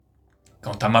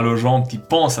quand t'as mal aux jambes, tu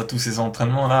penses à tous ces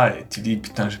entraînements-là et tu dis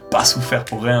putain, j'ai pas souffert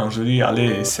pour rien. Je dis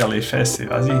allez, serre les fesses et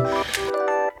vas-y.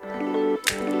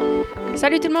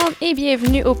 Salut tout le monde et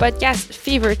bienvenue au podcast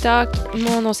Fever Talk.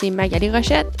 Mon nom c'est Magali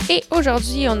Rochette et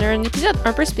aujourd'hui on a un épisode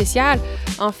un peu spécial.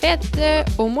 En fait,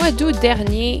 au mois d'août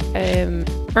dernier,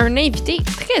 un invité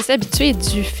très habitué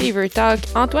du Fever Talk,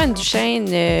 Antoine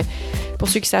Duchesne, pour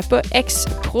ceux qui ne savent pas,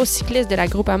 ex-pro cycliste de la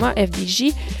Groupama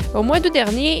FDJ. Au mois d'août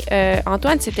dernier,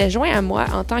 Antoine s'était joint à moi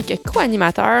en tant que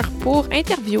co-animateur pour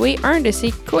interviewer un de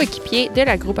ses coéquipiers de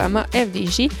la Groupama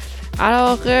FDJ.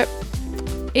 Alors,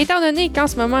 étant donné qu'en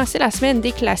ce moment, c'est la semaine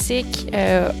des classiques,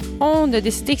 on a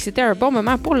décidé que c'était un bon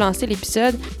moment pour lancer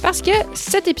l'épisode parce que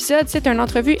cet épisode, c'est une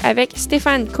entrevue avec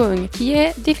Stefan Küng, qui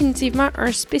est définitivement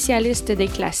un spécialiste des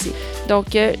classiques. Donc,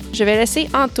 je vais laisser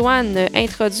Antoine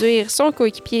introduire son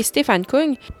coéquipier Stefan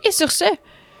Küng. Et sur ce,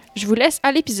 je vous laisse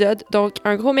à l'épisode. Donc,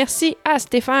 un gros merci à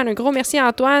Stéphane, un gros merci à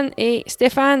Antoine. Et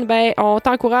Stéphane, on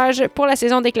t'encourage pour la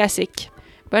saison des classiques.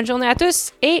 Bonne journée à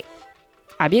tous et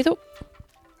à bientôt!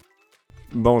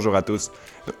 Bonjour à tous.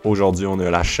 Aujourd'hui, on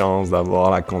a la chance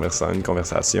d'avoir une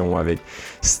conversation avec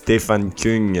Stefan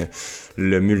Küng,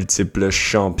 le multiple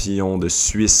champion de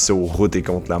Suisse aux routes et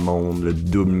contre-la-montre, le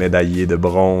double médaillé de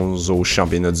bronze aux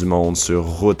championnats du monde sur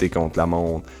route et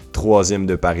contre-la-montre, 3e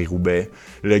de Paris-Roubaix,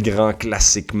 le grand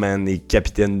classique man et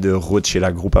capitaine de route chez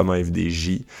la Groupama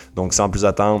FDJ. Donc, sans plus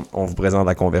attendre, on vous présente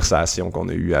la conversation qu'on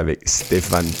a eue avec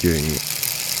Stefan Küng.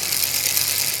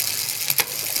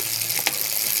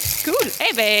 Cool!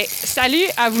 Salut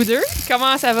à vous deux.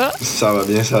 Comment ça va? Ça va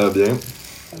bien, ça va bien.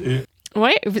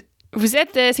 Ouais, vous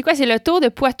êtes... c'est quoi? C'est le Tour de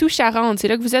Poitou-Charentes. C'est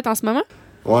là que vous êtes en ce moment?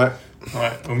 Ouais.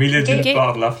 Ouais, au milieu d'une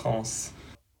part de la France.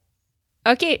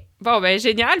 OK. Bon,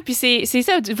 génial. Puis c'est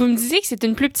ça, vous me disiez que c'est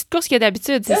une plus petite course que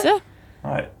d'habitude, c'est ça?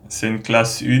 Ouais, c'est une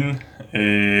classe 1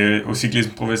 et au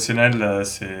cyclisme professionnel,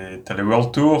 t'as les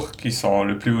World Tour qui sont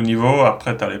le plus haut niveau,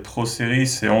 après t'as les Pro Series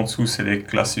et en dessous c'est les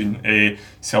classes 1. Et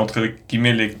c'est entre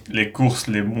guillemets les courses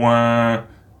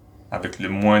avec le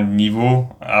moins de niveau,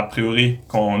 a priori,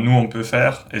 nous on peut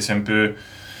faire. Et c'est un peu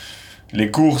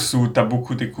les courses où t'as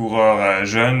beaucoup de coureurs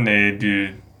jeunes et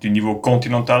du niveau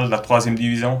continental de la 3e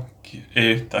division.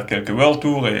 Et t'as quelques World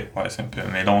Tour et ouais, c'est un peu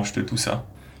un mélange de tout ça.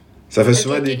 Ça fait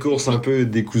souvent des courses un peu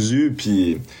décousues,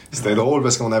 puis c'était drôle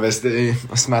parce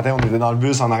ce matin, on était dans le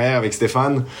bus en arrière avec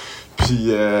Stéphane, puis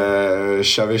je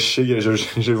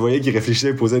le voyais qu'il réfléchissait,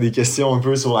 il posait des questions un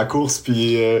peu sur la course,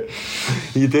 puis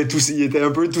il était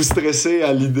un peu tout stressé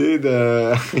à l'idée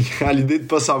de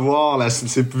pas savoir,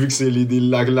 vu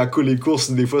que les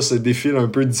courses des fois se défilent un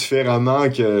peu différemment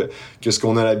que ce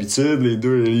qu'on a l'habitude. Les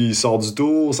deux, il sort du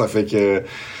tour, ça fait que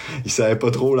il savait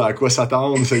pas trop à quoi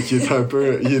s'attendre, fait qu'il était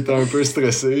un peu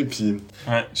stressé, puis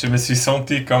ouais, je me suis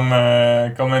senti comme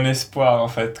un espoir en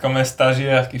fait, comme un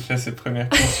stagiaire qui fait ses premières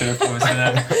courses chez le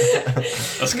professionnel.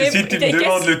 Parce que si tu me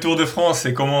demandes le Tour de France,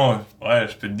 c'est comment? Ouais,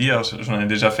 je peux te dire, j'en ai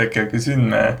déjà fait quelques-unes,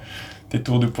 mais tes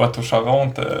Tours de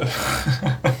Poitou-Charentes,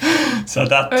 ça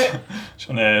date. Ouais.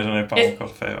 J'en ai pas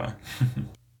encore fait, ouais.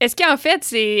 Est-ce qu'en fait,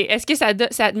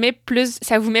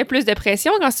 ça vous met plus de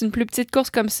pression quand c'est une plus petite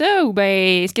course comme ça, ou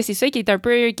est-ce que c'est ça qui est un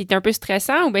peu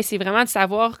stressant, ou c'est vraiment de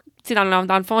savoir, tu sais,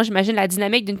 dans le fond, j'imagine la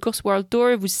dynamique d'une course World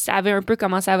Tour, vous savez un peu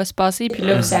comment ça va se passer, puis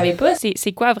là, vous savez pas,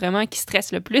 c'est quoi vraiment qui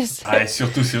stresse le plus? Et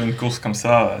surtout sur une course comme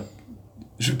ça,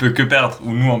 je peux que perdre, ou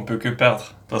nous on peut que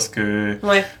perdre, parce que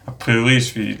a priori, je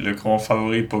suis le grand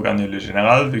favori pour gagner le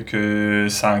général, vu que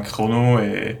c'est un chrono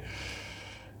et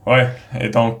ouais, et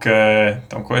donc ouais,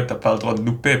 t'as pas le droit de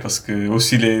louper parce que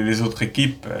aussi les autres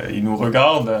équipes, ils nous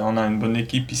regardent, on a une bonne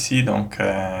équipe ici, donc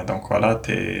voilà,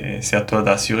 c'est à toi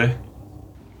d'assurer.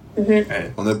 Mm-hmm.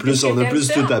 On a plus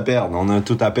tout à perdre. On a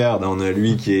tout à perdre. On a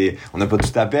lui on n'a pas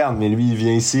tout à perdre, mais lui il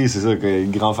vient ici, c'est ça, le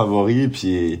grand favori,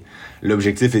 puis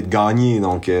l'objectif est de gagner,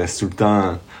 donc c'est tout le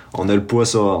temps. On a le poids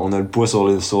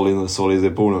sur les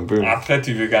épaules un peu. Après,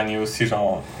 tu veux gagner aussi,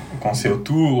 genre quand c'est au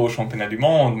Tour, au championnat du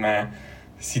monde, mais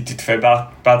si tu te fais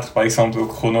battre par exemple au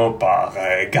chrono par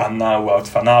Ghana ou Wout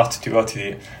van Aert, tu vois, tu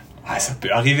dis ça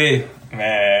peut arriver,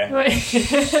 mais ouais.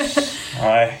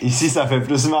 Ici ça fait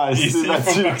plus mal. Ici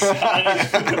là-dessus.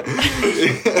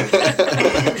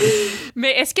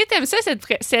 Mais est-ce que t'aimes ça,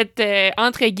 cette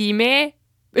entre guillemets,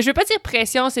 je veux pas dire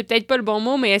pression, c'est peut-être pas le bon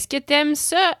mot, mais est-ce que t'aimes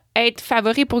ça, être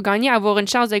favori pour gagner, avoir une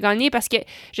chance de gagner? Parce que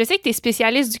je sais que t'es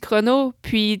spécialiste du chrono,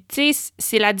 puis tu sais,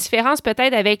 c'est la différence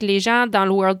peut-être avec les gens dans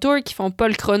le World Tour qui font pas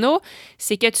le chrono,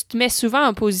 c'est que tu te mets souvent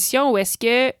en position où est-ce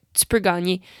que tu peux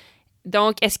gagner.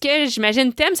 Donc, est-ce que,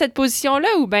 j'imagine, t'aimes cette position-là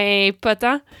ou pas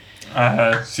tant?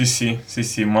 Si.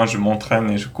 Moi, je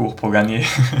m'entraîne et je cours pour gagner.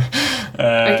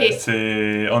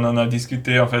 Okay. On en a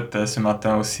discuté, en fait, ce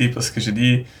matin aussi, parce que je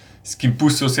dis, ce qui me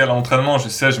pousse aussi à l'entraînement,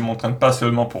 je m'entraîne pas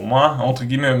seulement pour moi, entre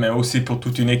guillemets, mais aussi pour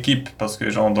toute une équipe, parce que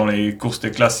genre dans les courses de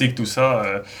classiques, tout ça,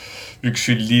 vu que je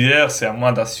suis le leader, c'est à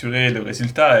moi d'assurer le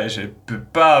résultat et je peux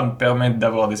pas me permettre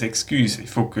d'avoir des excuses. Il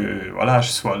faut que voilà, je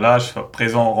sois là, je sois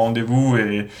présent au rendez-vous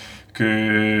et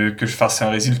que je fasse un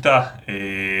résultat.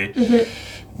 Et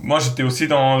moi, j'étais aussi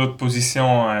dans l'autre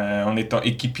position en étant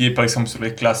équipier, par exemple, sur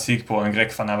les classiques pour un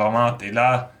grec fan avant. Et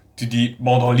là, tu dis,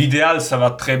 bon, dans l'idéal, ça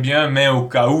va très bien, mais au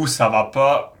cas où ça va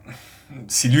pas,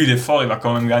 si lui, il est fort, il va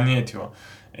quand même gagner, tu vois.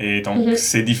 Et donc,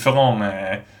 c'est différent,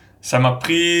 mais ça m'a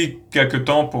pris quelques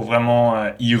temps pour vraiment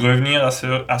y revenir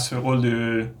à ce rôle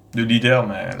de leader,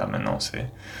 mais là, maintenant,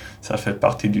 ça fait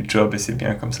partie du job et c'est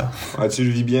bien comme ça. Ah, tu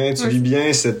vis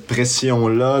bien cette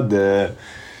pression-là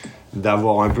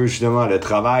d'avoir un peu justement le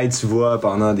travail, tu vois,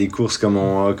 pendant des courses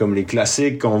comme les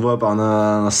classiques, qu'on va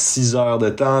pendant 6 heures de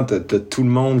temps, t'as tout le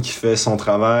monde qui fait son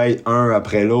travail, un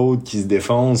après l'autre, qui se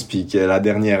défonce, puis que la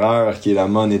dernière heure, qui est la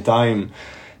money time,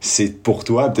 c'est pour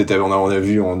toi. Peut-être on a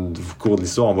vu, au cours de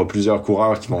l'histoire, on voit plusieurs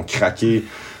coureurs qui vont craquer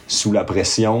sous la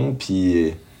pression,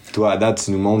 puis toi, à date,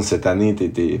 tu nous montres cette année,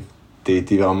 t'as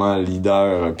été vraiment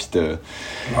leader, puis t'as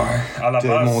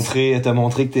montré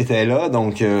que t'étais là,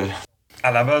 donc... À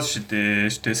la base,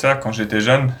 j'étais ça quand j'étais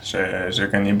jeune. J'ai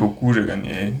gagné beaucoup, j'ai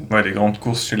gagné des grandes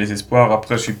courses chez les espoirs.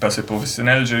 Après, je suis passé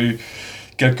professionnel. J'ai eu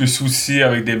quelques soucis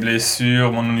avec des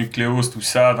blessures, mononucléose, tout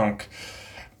ça. Donc,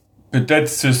 peut-être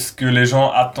ce que les gens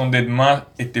attendaient de moi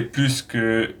était plus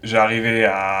que j'arrivais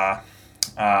à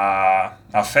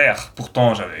faire.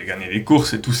 Pourtant, j'avais gagné des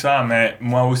courses et tout ça, mais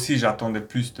moi aussi, j'attendais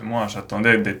plus de moi.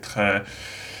 J'attendais d'être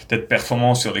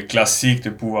performant sur les classiques, de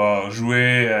pouvoir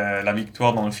jouer la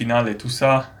victoire dans le final et tout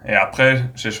ça. Et après,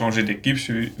 j'ai changé d'équipe, je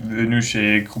suis venu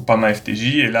chez Groupama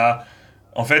FDJ et là,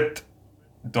 en fait,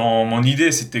 dans mon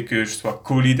idée, c'était que je sois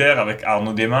co-leader avec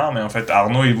Arnaud Desmar, mais en fait,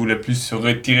 Arnaud, il voulait plus se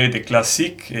retirer des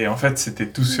classiques et en fait, c'était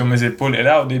tout sur mes épaules. Et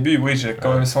là, au début, oui, j'ai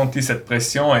quand même senti cette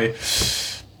pression et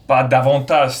pas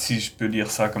davantage, si je peux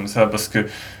dire ça comme ça, parce que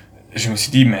je me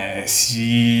suis dit, mais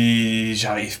si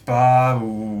j'arrive pas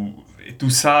et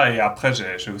tout ça, et après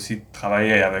j'ai aussi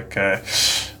travaillé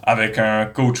avec un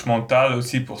coach mental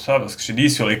aussi pour ça, parce que j'ai dit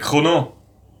sur les chronos,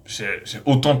 j'ai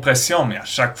autant de pression, mais à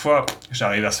chaque fois,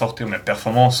 j'arrive à sortir mes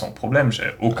performances sans problème,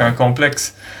 j'ai aucun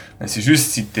complexe. Mais c'est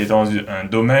juste si tu es dans un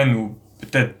domaine où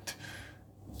peut-être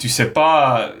tu sais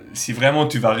pas si vraiment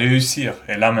tu vas réussir.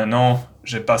 Et là maintenant,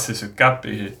 j'ai passé ce cap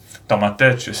et dans ma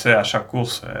tête, je sais à chaque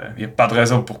course, il n'y a pas de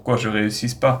raison pourquoi je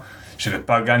réussisse pas. Je vais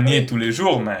pas gagner tous les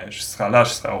jours, mais je serai là,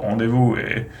 je serai au rendez-vous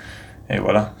et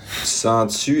voilà.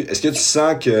 Est-ce que tu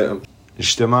sens que,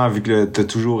 justement, vu que tu as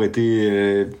toujours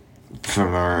été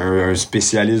un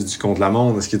spécialiste du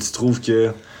contre-la-montre, est-ce que tu trouves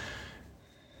que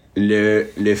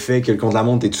le fait que le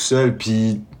contre-la-montre, t'es tout seul,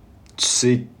 puis tu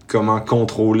sais comment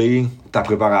contrôler ta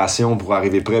préparation pour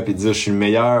arriver prêt et dire je suis le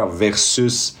meilleur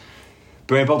versus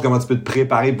peu importe comment tu peux te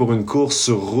préparer pour une course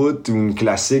sur route ou une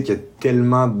classique, il y a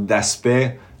tellement d'aspects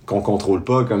qu'on contrôle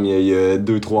pas, comme il y a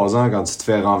 2-3 ans quand tu te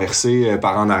fais renverser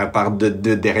par de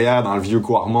derrière dans le vieux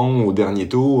Quarmont au dernier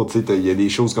tour, tu sais, il y a des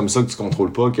choses comme ça que tu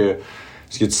contrôles pas.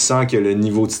 Est-ce que tu sens que le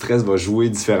niveau de stress va jouer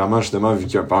différemment, justement, vu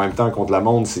qu'en même temps, contre la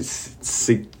montre,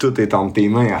 c'est que tout est entre tes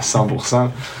mains à 100%?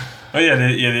 Oui,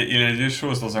 il y a deux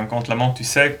choses dans un contre-la-montre. Tu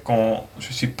sais, quand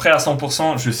je suis prêt à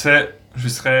 100%, je sais je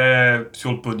serai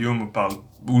sur le podium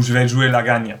où je vais jouer la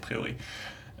gagne, a priori.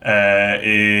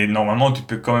 Et normalement, tu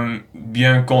peux quand même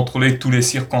bien contrôler toutes les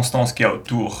circonstances qu'il y a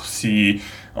autour. Si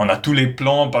on a tous les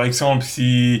plans, par exemple,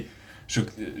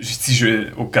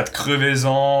 au cas de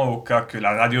crevaison, au cas que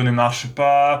la radio ne marche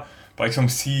pas, par exemple,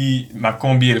 si ma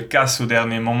combi elle casse au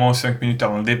dernier moment, 5 minutes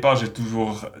avant le départ, j'ai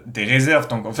toujours des réserves.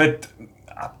 Donc en fait,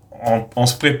 on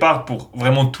se prépare pour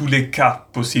vraiment tous les cas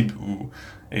possibles.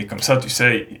 Et comme ça, tu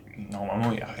sais,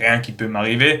 normalement, il n'y a rien qui peut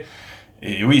m'arriver.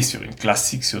 Et oui, sur une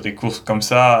classique, sur des courses comme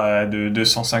ça, de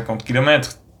 250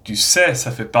 km, tu sais,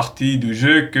 ça fait partie du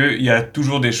jeu qu'il y a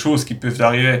toujours des choses qui peuvent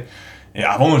arriver. Et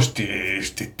avant,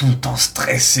 j'étais tout le temps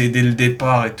stressé dès le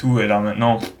départ et tout. Et là,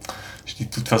 maintenant, je dis,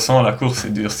 de toute façon, la course,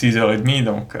 elle dure 6h30.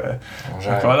 Donc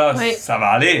voilà, oui. Ça va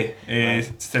aller. Et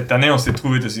cette année, on s'est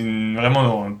trouvé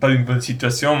vraiment pas une bonne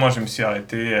situation. Moi, je me suis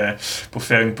arrêté pour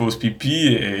faire une pause pipi.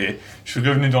 Et je suis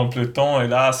revenu dans le peloton. Et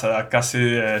là, ça a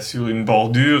cassé sur une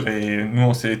bordure. Et nous,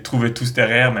 on s'est trouvés tous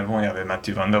derrière. Mais bon, il y avait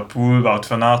Mathieu Van Der Poel, Wout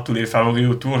van Aert, tous les favoris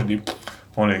autour. Je dis,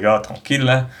 bon les gars, tranquille,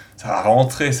 là. Ça va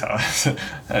rentrer.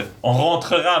 On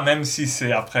rentrera, même si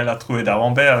c'est après la trouée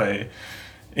d'Arambert.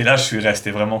 Et là, je suis resté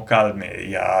vraiment calme. Et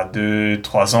il y a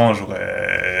 2-3 ans,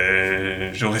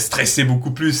 j'aurais stressé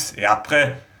beaucoup plus. Et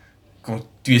après, quand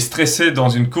tu es stressé dans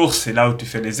une course, c'est là où tu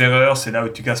fais des erreurs, c'est là où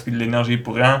tu gaspilles de l'énergie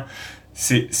pour rien.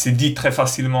 c'est dit très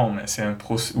facilement, mais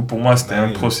ou pour moi, c'était un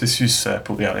processus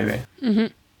pour y arriver. Mm-hmm.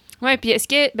 Oui, puis est-ce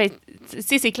que,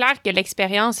 c'est clair que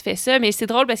l'expérience fait ça, mais c'est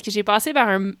drôle parce que j'ai passé par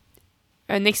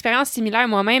une expérience similaire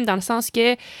moi-même, dans le sens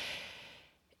que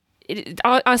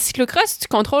en cyclocross, tu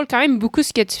contrôles quand même beaucoup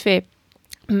ce que tu fais.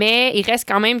 Mais il reste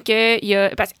quand même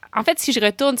en fait, si je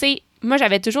retourne, tu sais, moi,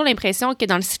 j'avais toujours l'impression que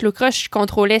dans le cyclocross, je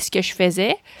contrôlais ce que je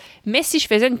faisais. Mais si je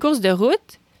faisais une course de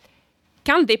route,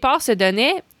 quand le départ se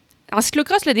donnait, en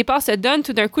cyclocross, le départ se donne,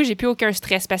 tout d'un coup, j'ai plus aucun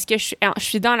stress parce que je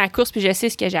suis dans la course puis je sais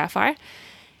ce que j'ai à faire.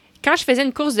 Quand je faisais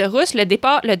une course de route,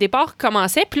 le départ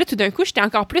commençait, puis là, tout d'un coup, j'étais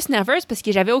encore plus nerveuse parce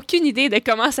que j'avais aucune idée de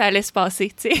comment ça allait se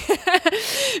passer, tu sais.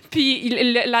 Puis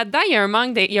là-dedans, il y a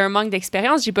un manque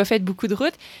d'expérience. J'ai pas fait beaucoup de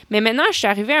routes. Mais maintenant, je suis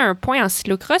arrivée à un point en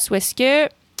cyclocross où est-ce que...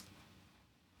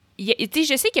 Tu sais,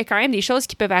 je sais qu'il y a quand même des choses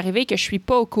qui peuvent arriver que je suis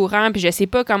pas au courant, puis je sais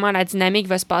pas comment la dynamique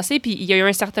va se passer. Puis il y a eu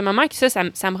un certain moment que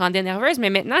ça me rendait nerveuse.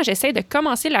 Mais maintenant, j'essaie de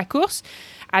commencer la course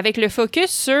avec le focus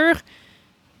sur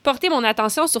porter mon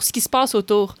attention sur ce qui se passe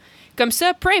autour. Comme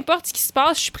ça, peu importe ce qui se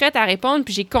passe, je suis prête à répondre,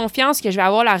 puis j'ai confiance que je vais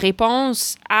avoir la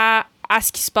réponse à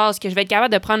ce qui se passe, que je vais être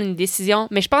capable de prendre une décision.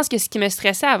 Mais je pense que ce qui me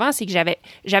stressait avant, c'est que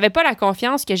j'avais pas la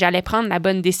confiance que j'allais prendre la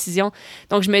bonne décision.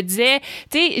 Donc, je me disais,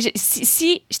 tu sais,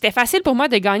 si c'était facile pour moi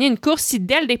de gagner une course si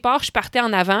dès le départ, je partais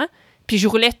en avant, puis je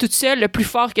roulais toute seule le plus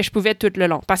fort que je pouvais tout le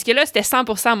long. Parce que là, c'était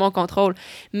 100% à mon contrôle.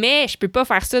 Mais je peux pas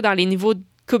faire ça dans les niveaux de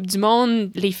Coupe du monde,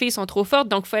 les filles sont trop fortes,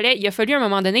 donc il a fallu à un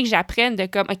moment donné que j'apprenne de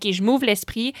comme, OK, je m'ouvre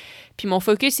l'esprit, puis mon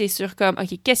focus est sur comme,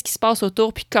 OK, qu'est-ce qui se passe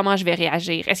autour, puis comment je vais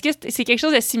réagir. Est-ce que c'est quelque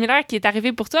chose de similaire qui est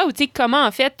arrivé pour toi, ou tu sais, comment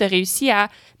en fait tu as réussi à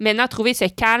maintenant trouver ce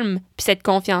calme, puis cette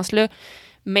confiance-là,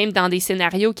 même dans des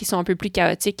scénarios qui sont un peu plus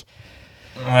chaotiques?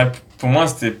 Ouais, pour moi,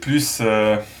 c'était plus...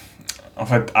 En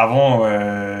fait, avant,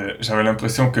 j'avais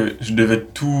l'impression que je devais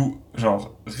tout,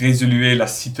 résolver la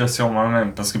situation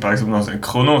moi-même. Parce que, par exemple, dans un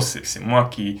chrono, c'est moi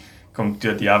qui, comme tu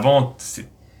as dit avant,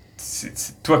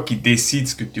 c'est toi qui décides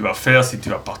ce que tu vas faire, si tu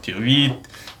vas partir vite,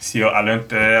 si à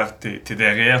l'intérieur, t'es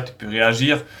derrière, tu peux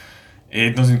réagir. Et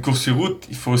dans une course sur route,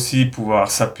 il faut aussi pouvoir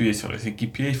s'appuyer sur les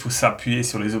équipiers, il faut s'appuyer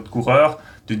sur les autres coureurs,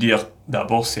 de dire,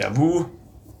 d'abord, c'est à vous,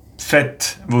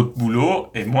 faites votre boulot,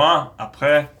 et moi,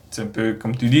 après... C'est un peu,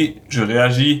 comme tu dis, je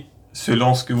réagis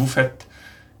selon ce que vous faites.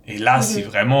 Et là, si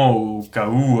vraiment, au cas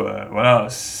où,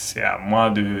 c'est à moi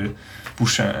de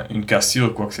pousser une cassure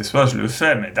ou quoi que ce soit, je le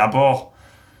fais. Mais d'abord,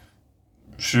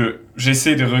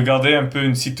 j'essaie de regarder un peu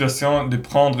une situation, de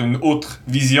prendre une autre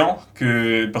vision.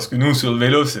 Parce que nous, sur le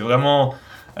vélo, c'est vraiment...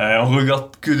 on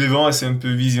regarde que devant et c'est un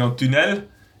peu vision tunnel.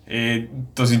 Et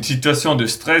dans une situation de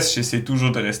stress, j'essaie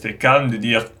toujours de rester calme, de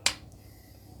dire...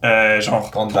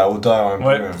 prendre de la hauteur un peu.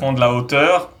 Ouais, prendre de la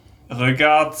hauteur.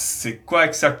 Regarde, c'est quoi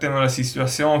exactement la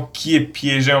situation, qui est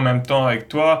piégé en même temps avec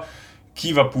toi,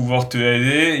 qui va pouvoir te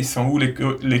aider, ils sont où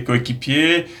les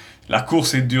coéquipiers, la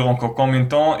course est dure encore combien de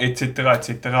temps, etc.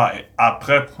 Et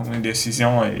après, prendre une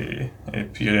décision et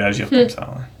puis réagir comme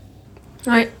ça.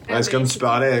 Ouais. Ouais, c'est comme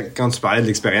quand tu parlais de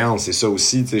l'expérience, c'est ça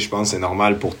aussi, tu sais, je pense que c'est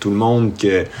normal pour tout le monde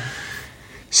que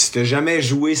si t'as jamais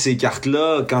joué ces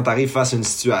cartes-là, quand t'arrives face à une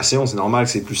situation, c'est normal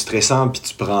que c'est plus stressant, puis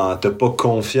t'as pas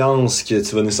confiance que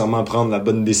tu vas nécessairement prendre la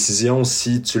bonne décision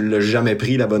si tu l'as jamais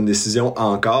pris la bonne décision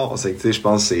encore. C'est que, tu sais, je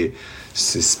pense que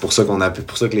c'est pour ça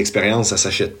que l'expérience, ça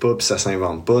s'achète pas puis ça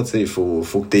s'invente pas, tu sais, faut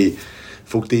que t'es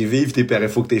vive,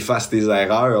 faut que t'es fasses tes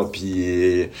erreurs,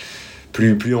 puis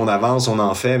plus on avance, on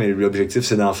en fait, mais l'objectif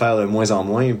c'est d'en faire de moins en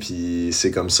moins, puis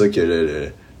c'est comme ça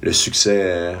que le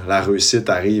succès, la réussite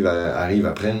arrive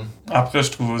après. Après, je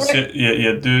trouve aussi, il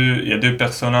y a deux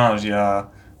personnages.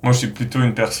 Moi, je suis plutôt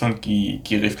une personne qui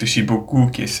réfléchit beaucoup,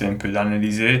 qui essaie un peu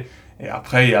d'analyser. Et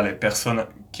après, il y a les personnes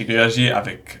qui réagissent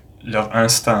avec leur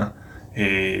instinct.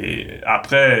 Et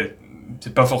après,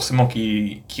 c'est pas forcément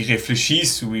qu'ils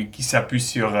réfléchissent ou qu'ils s'appuient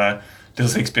sur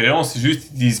leurs expériences. C'est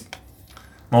juste, ils disent,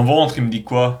 mon ventre, il me dit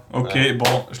quoi? Ok,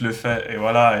 bon, je le fais. Et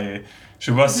voilà. Et je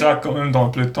vois ça quand même dans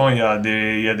le peloton, il y a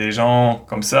des gens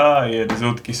comme ça et il y a des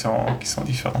autres qui sont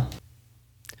différents.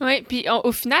 Oui, puis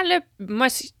au final, là, moi,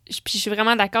 je suis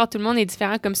vraiment d'accord, tout le monde est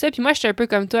différent comme ça. Puis moi, je suis un peu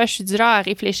comme toi, je suis du genre à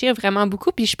réfléchir vraiment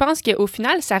beaucoup. Puis je pense qu'au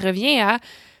final, ça revient à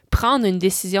prendre une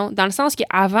décision. Dans le sens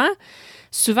qu'avant,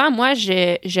 souvent, moi,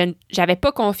 j'avais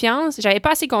pas confiance, j'avais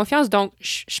pas assez confiance, donc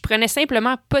je prenais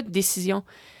simplement pas de décision.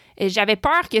 Et j'avais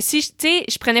peur que si, tu sais,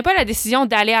 je prenais pas la décision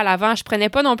d'aller à l'avant, je prenais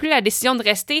pas non plus la décision de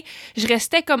rester, je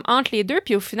restais comme entre les deux,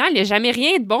 puis au final, il n'y a jamais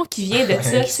rien de bon qui vient de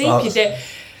ça, tu sais, puis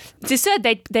c'est ça,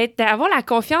 d'avoir la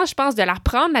confiance, je pense, de la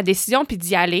prendre, la décision, puis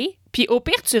d'y aller, puis au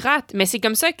pire, tu rates, mais c'est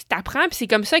comme ça que tu apprends, puis c'est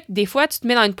comme ça que des fois, tu te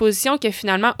mets dans une position que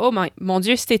finalement, oh mon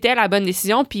Dieu, c'était la bonne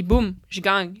décision, puis boum, je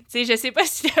gagne. Tu sais, je sais pas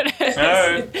si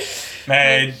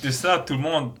Mais de ça, tout le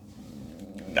monde...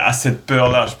 a cette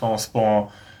peur-là, je pense,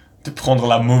 de prendre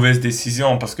la mauvaise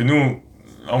décision. Parce que nous,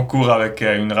 on court avec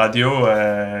une radio,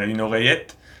 une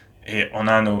oreillette, et on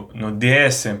a nos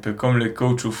DS, c'est un peu comme le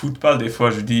coach au football. Des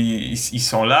fois, je dis, ils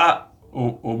sont là,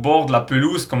 au bord de la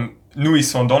pelouse, comme nous, ils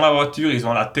sont dans la voiture, ils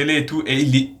ont la télé et tout, et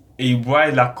ils voient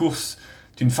la course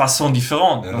d'une façon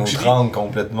différente. Donc, je dis,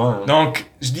 complètement. Donc,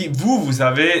 je dis, vous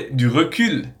avez du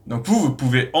recul. Donc, vous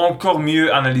pouvez encore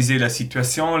mieux analyser la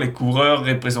situation, les coureurs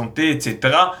représentés, etc.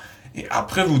 Et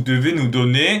après, vous devez nous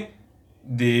donner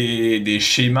des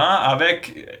schémas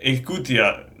avec, écoute,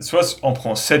 soit on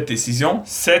prend cette décision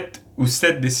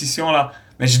là.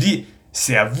 Mais je dis,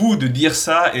 c'est à vous de dire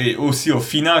ça, et aussi au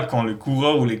final, quand le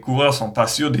coureur ou les coureurs sont pas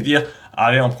sûrs, de dire,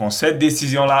 allez, on prend cette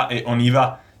décision là et on y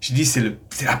va. Je dis, c'est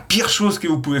la pire chose que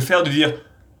vous pouvez faire, de dire,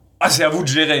 c'est à vous de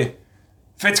gérer.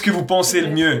 Faites ce que vous pensez le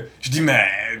mieux. Je dis, mais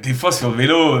des fois sur le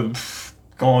vélo,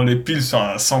 quand les piles sont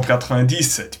à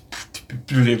 190, tu peux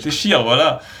plus réfléchir,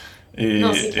 voilà. Et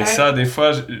ça, des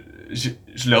fois,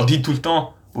 je leur dis tout le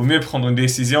temps, vaut mieux prendre une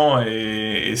décision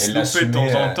et se louper de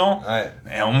temps en temps. Ouais.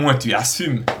 Mais au moins, tu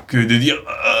assumes, que de dire,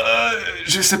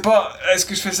 je sais pas, est-ce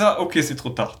que je fais ça? Ok, c'est trop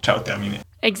tard. Ciao, terminé.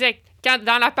 Exact.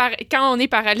 Quand on est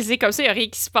paralysé comme ça, il n'y a rien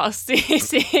qui se passe.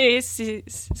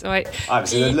 Ouais.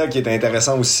 C'est là qui est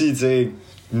intéressant aussi. T'sais,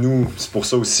 nous, c'est pour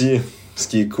ça aussi, ce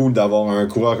qui est cool d'avoir un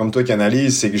coureur comme toi qui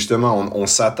analyse, c'est que justement, on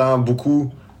s'attend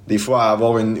beaucoup, des fois, à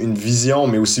avoir une vision,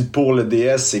 mais aussi pour le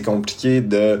DS, c'est compliqué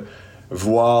de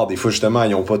voir. Des fois, justement,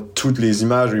 ils n'ont pas toutes les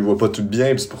images, ils ne voient pas tout bien.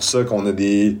 Puis c'est pour ça qu'on a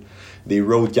des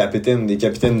road capitaines, des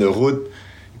capitaines de route,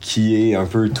 qui est un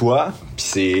peu toi.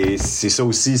 Puis c'est ça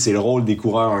aussi, c'est le rôle des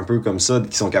coureurs un peu comme ça,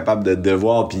 qui sont capables de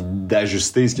voir puis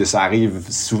d'ajuster, ce que ça arrive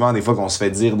souvent des fois qu'on se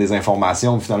fait dire des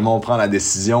informations, puis finalement on prend la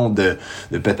décision de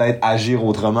peut-être agir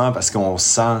autrement parce qu'on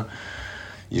sent,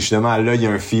 justement là il y a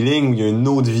un feeling, il y a une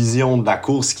autre vision de la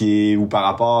course qui est, ou par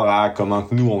rapport à comment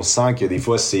que nous on sent que des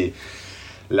fois c'est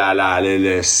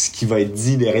ce qui va être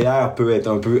dit derrière peut être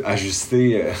un peu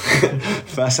ajusté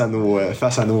face à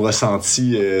nos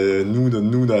ressentis, nous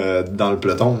dans le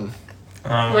peloton.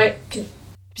 Ouais.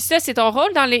 Puis ça, c'est ton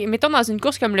rôle mettons dans une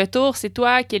course comme le Tour, c'est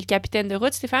toi qui es le capitaine de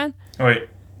route, Stéphane? Oui.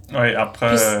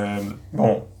 Après,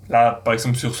 là, par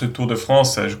exemple, sur ce Tour de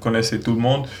France, je connaissais tout le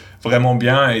monde vraiment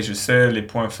bien et je sais les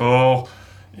points forts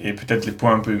et peut-être les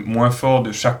points un peu moins forts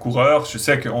de chaque coureur. Je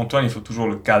sais qu'Antoine, il faut toujours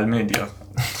le calmer, dire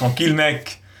 « Tranquille,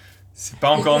 mec, c'est pas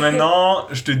encore maintenant,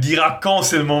 je te dirai quand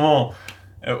c'est le moment. »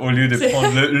 Au lieu de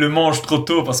prendre le manche trop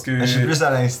tôt, parce que... Je suis plus à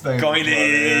l'instinct. Quand il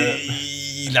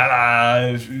est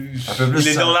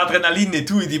dans l'adrénaline et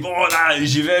tout, il dit bon là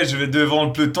j'y vais, je vais devant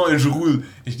le peloton et je roule.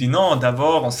 Et je dis non,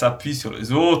 d'abord on s'appuie sur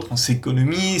les autres, on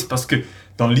s'économise, parce que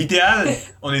dans l'idéal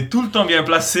on est tout le temps bien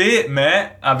placé,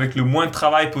 mais avec le moins de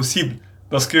travail possible.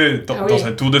 Parce que dans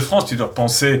un Tour de France, tu dois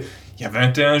penser, il y a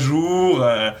 21 jours,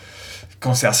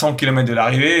 quand c'est à 100 km de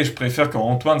l'arrivée, je préfère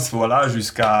qu'Antoine soit là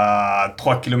jusqu'à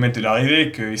 3 km de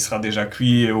l'arrivée, qu'il sera déjà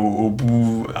cuit au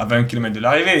bout à 20 km de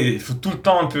l'arrivée. Il faut tout le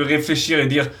temps un peu réfléchir et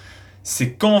dire,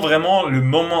 c'est quand vraiment le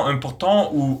moment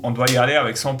important où on doit y aller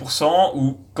avec 100%,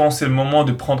 ou quand c'est le moment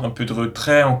de prendre un peu de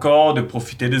retrait encore, de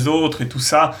profiter des autres et tout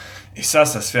ça. Et ça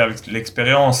se fait avec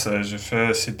l'expérience.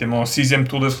 C'était mon 6e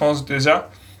Tour de France déjà.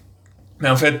 Mais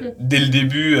en fait, dès le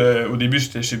début, au début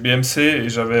j'étais chez BMC et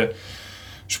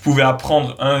je pouvais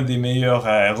apprendre un des meilleurs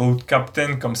road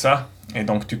captains comme ça. Et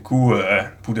donc, du coup,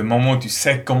 pour le moment, tu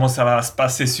sais comment ça va se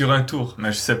passer sur un tour.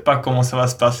 Mais je sais pas comment ça va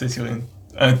se passer sur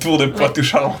un tour de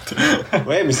Poitou-Charentes.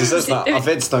 Ouais, mais c'est ça. En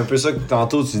fait, c'est un peu ça que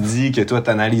tantôt tu dis, que toi,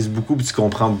 t'analyses beaucoup puis tu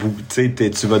comprends beaucoup. Tu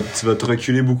sais, tu vas te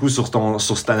reculer beaucoup sur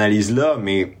cette analyse-là.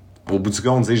 Mais au bout du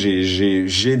compte, tu sais,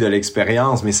 j'ai de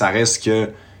l'expérience, mais ça reste que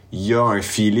il y a un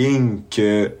feeling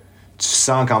que tu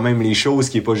sens quand même les choses,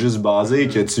 qui est pas juste basé,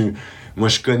 que tu... Moi,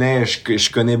 je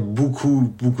connais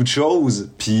beaucoup de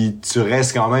choses, puis tu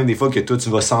restes quand même des fois que toi, tu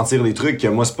vas sentir des trucs que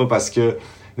moi, c'est pas parce que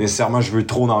nécessairement je veux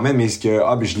trop en mettre, mais c'est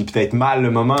que je lis peut-être mal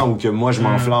le moment, ou que moi, je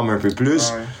m'enflamme un peu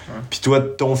plus. Puis toi,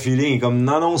 ton feeling est comme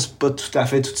non, c'est pas tout à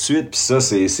fait tout de suite, puis ça,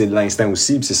 c'est de l'instinct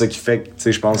aussi, puis c'est ça qui fait que, tu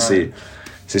sais, je pense que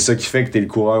c'est ça qui fait que t'es le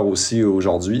coureur aussi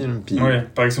aujourd'hui. Puis... Oui,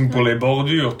 par exemple, pour les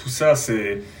bordures, tout ça,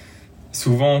 c'est...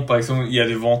 Souvent, par exemple, il y a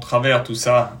des vents travers, tout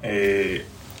ça, et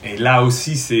là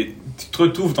aussi, tu te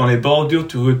retrouves dans les bordures,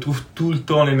 tu retrouves tout le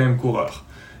temps les mêmes coureurs.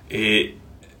 Et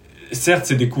certes,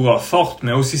 c'est des coureurs forts,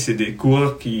 mais aussi c'est des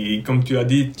coureurs qui, comme tu as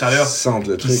dit tout à l'heure, sentent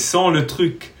le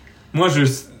truc. Moi,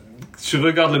 je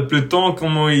regarde le peloton,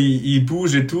 comment il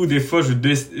bouge et tout. Des fois,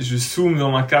 je zoome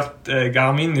dans ma carte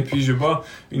Garmin et puis je vois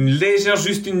une légère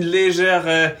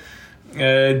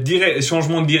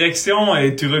changement de direction,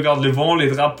 et tu regardes le vent, les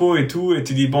drapeaux et tout, et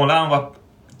tu dis bon là,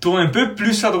 tourne un peu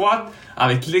plus à droite.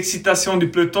 Avec l'excitation du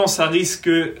peloton, ça risque...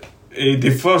 Et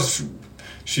des fois, je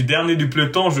suis dernier du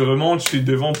peloton, je remonte, je suis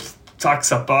devant, tac,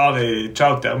 ça part et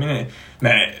ciao, terminé.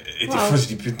 Mais des fois, je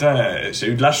dis, putain, j'ai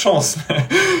eu de la chance.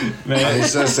 Mais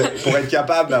ça, pour être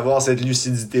capable d'avoir cette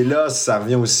lucidité-là, ça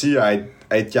revient aussi à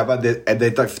être capable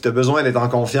t'as besoin d'être en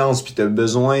confiance, puis t'as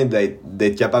besoin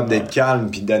d'être capable d'être calme,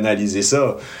 puis d'analyser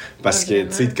ça. Parce que,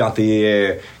 tu sais, quand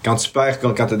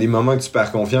t'as des moments que tu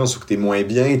perds confiance ou que t'es moins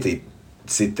bien,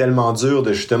 c'est tellement dur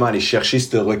de justement aller chercher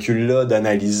ce recul-là,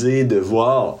 d'analyser, de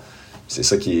voir. C'est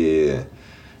ça qui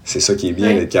est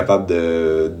bien, d'être capable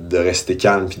de rester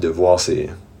calme puis de voir. C'est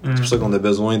pour ça qu'on a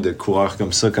besoin de coureurs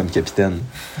comme ça, comme capitaine.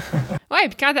 Ouais,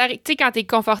 puis quand t'es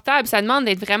confortable, ça demande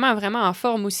d'être vraiment, vraiment en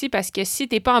forme aussi, parce que si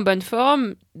t'es pas en bonne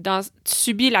forme, tu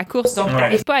subis la course, donc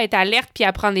t'arrives pas à être alerte puis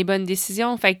à prendre les bonnes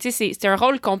décisions. Fait que, tu sais, c'est un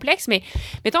rôle complexe, mais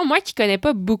mettons, moi qui connais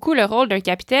pas beaucoup le rôle d'un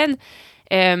capitaine,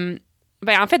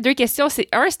 en fait, 2 questions.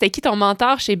 C'était qui ton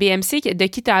mentor chez BMC, de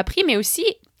qui t'as appris, mais aussi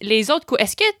les autres.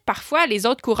 Est-ce que parfois les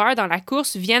autres coureurs dans la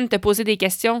course viennent te poser des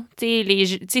questions?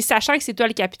 Sachant que c'est toi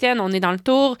le capitaine, on est dans le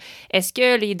tour. Est-ce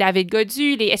que les David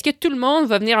Godu, est-ce que tout le monde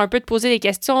va venir un peu te poser des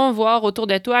questions, voir autour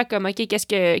de toi comme OK, qu'est-ce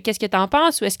que t'en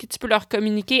penses, ou est-ce que tu peux leur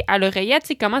communiquer à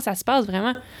l'oreillette? Comment ça se passe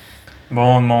vraiment?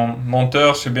 Bon, mon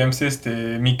mentor chez BMC,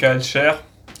 c'était Michael Scher.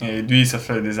 Et lui, ça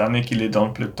fait des années qu'il est dans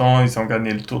le peloton. Ils ont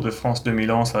gagné le Tour de France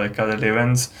 2011 avec Cadel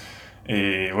Evans.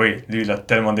 Et oui, lui, il a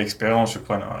tellement d'expérience. Je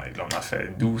crois il en a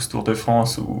fait 12 Tours de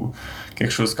France ou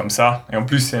quelque chose comme ça. Et en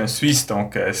plus, c'est un Suisse,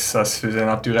 donc ça se faisait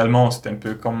naturellement. C'était un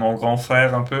peu comme mon grand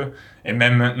frère, un peu. Et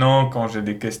même maintenant, quand j'ai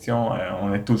des questions,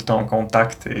 on est tout le temps en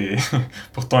contact. Et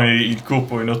pourtant, il court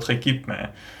pour une autre équipe. Mais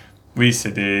oui,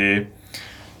 c'est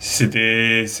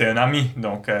un ami.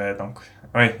 Donc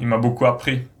oui, il m'a beaucoup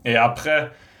appris. Et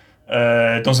après...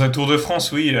 dans un Tour de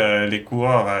France, oui, les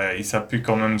coureurs, ils s'appuient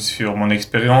quand même sur mon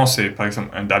expérience. Et par exemple,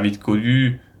 un David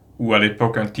Godu ou à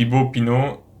l'époque un Thibaut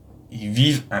Pinot, ils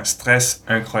vivent un stress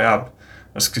incroyable.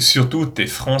 Parce que surtout, t'es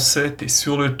français, t'es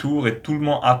sur le Tour et tout le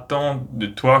monde attend de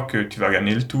toi que tu vas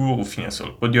gagner le Tour ou finir sur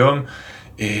le podium.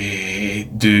 Et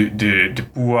de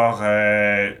pouvoir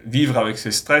vivre avec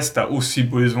ce stress, t'as aussi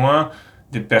besoin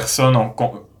des personnes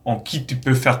en qui tu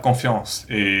peux faire confiance.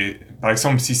 Et par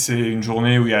exemple, si c'est une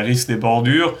journée où il y a risque des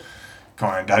bordures,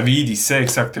 quand David, il sait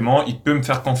exactement, il peut me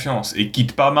faire confiance. Et il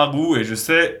quitte pas ma roue, et je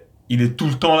sais, il est tout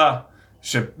le temps là.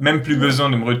 J'ai même plus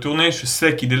besoin de me retourner, je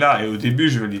sais qu'il est là. Et au début,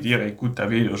 je vais lui dire, écoute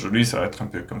David, aujourd'hui, ça va être un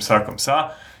peu comme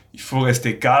ça. Il faut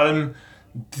rester calme.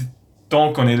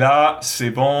 Tant qu'on est là, c'est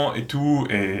bon et tout.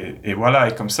 Et voilà,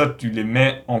 et comme ça, tu les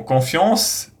mets en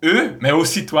confiance, eux, mais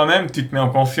aussi toi-même, tu te mets en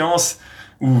confiance,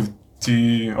 ou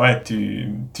tu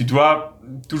dois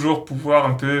toujours pouvoir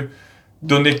un peu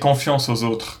donner confiance aux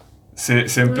autres.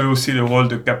 C'est un peu aussi le rôle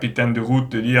de capitaine de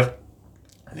route, de dire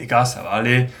les gars, ça va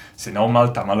aller, c'est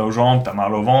normal, t'as mal aux jambes, t'as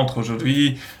mal au ventre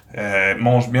aujourd'hui,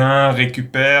 mange bien,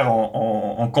 récupère,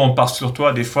 on compte pas sur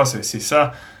toi. Des fois, c'est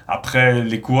ça. Après,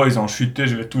 les coureurs, ils ont chuté,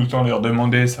 je vais tout le temps leur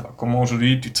demander, ça va comment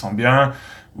aujourd'hui, tu te sens bien?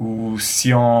 Ou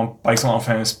si par exemple on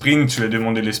fait un sprint, je vais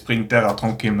demander les sprinters à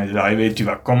 30 km d'arrivée, tu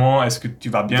vas comment? Est-ce que tu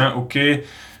vas bien? Ok.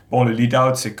 Bon, le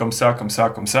lead-out, c'est comme ça.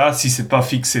 Si c'est pas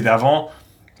fixé d'avant,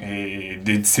 et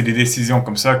c'est des décisions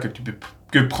comme ça que tu peux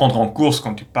que prendre en course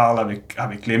quand tu parles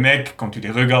avec les mecs, quand tu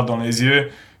les regardes dans les yeux,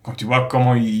 quand tu vois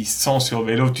comment ils sont sur le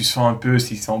vélo, tu sens un peu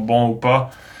s'ils sont bons ou pas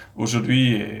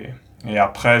aujourd'hui. Et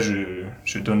après,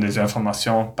 je donne des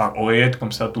informations par oreillette,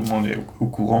 comme ça tout le monde est au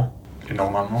courant. Et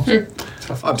normalement, puis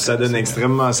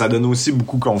ça donne aussi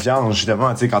beaucoup confiance,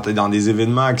 justement, tu sais, quand t'es dans des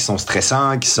événements qui sont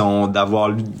stressants, qui sont d'avoir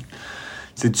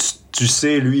tu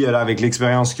sais, lui, avec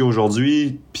l'expérience qu'il a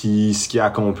aujourd'hui, puis ce qu'il a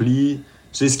accompli,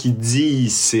 tu sais, ce qu'il dit,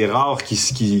 c'est rare qu'il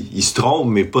se trompe,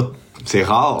 mais pas, c'est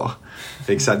rare.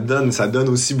 Fait que ça donne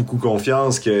aussi beaucoup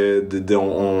confiance que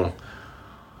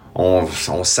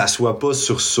on s'assoit pas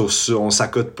on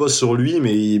s'accote pas sur lui,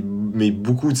 mais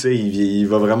beaucoup, tu sais, il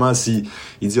va vraiment,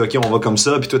 il dit ok, on va comme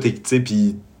ça, puis toi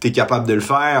t'es capable de le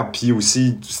faire, puis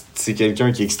aussi c'est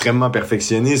quelqu'un qui est extrêmement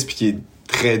perfectionniste, puis qui est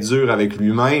très dur avec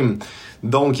lui-même,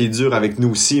 donc il est dur avec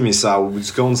nous aussi, mais ça, au bout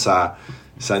du compte, ça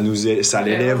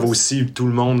l'élève aussi tout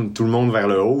le monde vers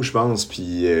le haut, je pense,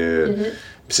 puis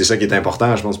c'est ça qui est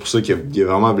important, je pense, pour ça qu'il y a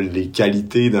vraiment les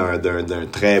qualités d'un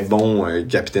très bon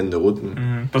capitaine de route.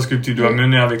 Parce que tu dois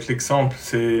mener avec l'exemple.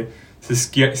 C'est ce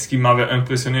qui m'avait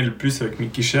impressionné le plus avec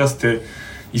Mickey Scher, c'était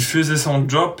il faisait son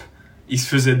job, il se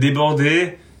faisait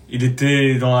déborder, il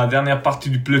était dans la dernière partie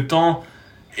du peloton,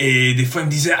 et des fois il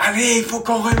me disait « Allez, il faut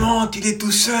qu'on remonte, il est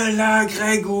tout seul là,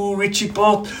 Greg ou Richie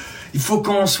Porte, il faut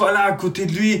qu'on soit là à côté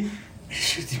de lui. » Et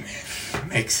je dis «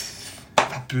 Mais mec,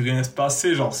 va peut rien se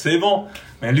passer, genre c'est bon.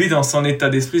 Mais lui, dans son état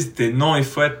d'esprit, c'était non, il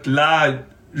faut être là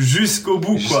jusqu'au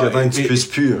bout, jusqu'à temps que tu puisses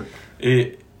plus.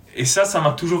 Et ça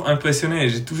m'a toujours impressionné.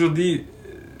 J'ai toujours dit,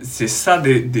 c'est ça,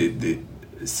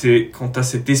 c'est quand tu as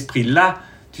cet esprit-là,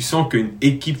 tu sens qu'une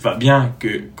équipe va bien,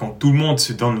 que quand tout le monde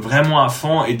se donne vraiment à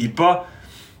fond et dit pas,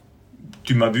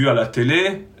 tu m'as vu à la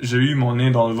télé, j'ai eu mon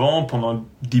nez dans le vent pendant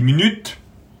 10 minutes,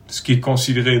 ce qui est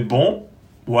considéré bon,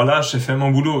 voilà, j'ai fait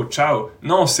mon boulot, ciao.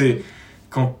 Non, c'est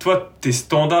quand toi, tes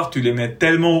standards, tu les mets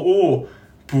tellement haut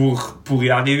pour y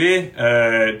arriver,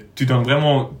 tu donnes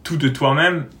vraiment tout de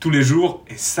toi-même tous les jours,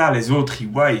 et ça, les autres, ils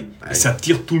voient, et ça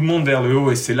tire tout le monde vers le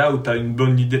haut, et c'est là où tu as une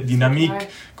bonne dynamique. Ouais.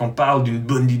 Quand on parle d'une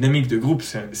bonne dynamique de groupe,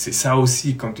 c'est ça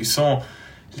aussi, quand tu sens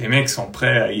les mecs sont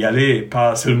prêts à y aller, et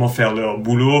pas seulement faire leur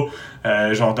boulot,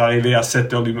 genre d'arriver à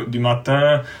 7h du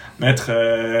matin, mettre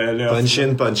leur... Punch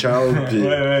in, punch out, puis...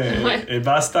 ouais. Et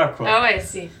basta, quoi. Ah ouais,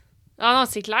 c'est... Ah non,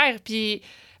 c'est clair, puis...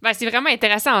 Ben, c'est vraiment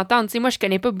intéressant à entendre. Tu sais, moi, je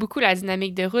connais pas beaucoup la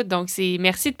dynamique de route, donc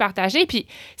merci de partager. Puis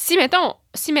si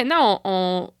maintenant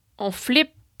on flippe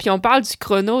puis on parle du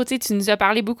chrono, tu sais, tu nous as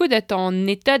parlé beaucoup de ton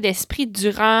état d'esprit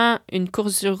durant une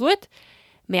course sur route,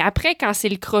 mais après, quand c'est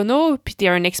le chrono, puis tu es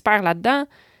un expert là-dedans,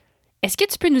 est-ce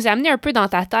que tu peux nous amener un peu dans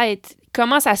ta tête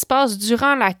comment ça se passe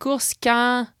durant la course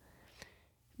quand...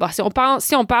 Bon,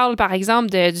 si on parle par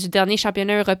exemple, du dernier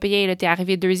championnat européen, tu es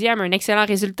arrivé 2e, un excellent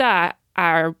résultat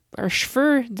à un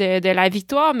cheveu de la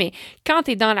victoire, mais quand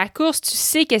tu es dans la course, tu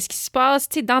sais qu'est-ce qui se passe,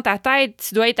 tu sais, dans ta tête,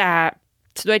 tu dois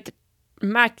être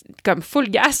comme full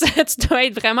gas, tu dois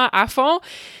être vraiment à fond,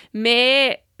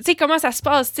 mais tu sais, comment ça se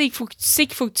passe, tu sais,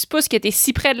 qu'il faut que tu pousses, que tu es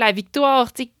si près de la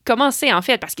victoire, tu sais, comment c'est en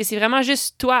fait, parce que c'est vraiment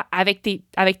juste toi avec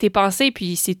tes pensées,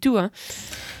 puis c'est tout, hein.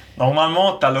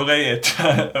 Normalement, t'as l'oreillette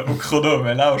au chrono,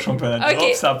 mais là, au championnat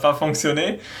d'Europe, ça n'a pas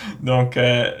fonctionné, donc...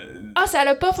 ça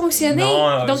n'a pas fonctionné?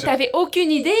 Non, donc t'avais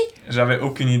aucune idée? J'avais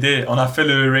aucune idée. On a fait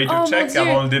le radio check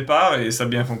avant le départ et ça a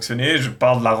bien fonctionné. Je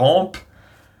pars de la rampe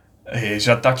et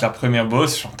j'attaque la première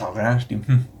bosse. J'entends rien. Je dis,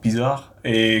 bizarre.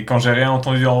 Et quand j'ai rien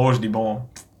entendu en haut, je dis, bon,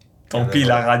 tant pis,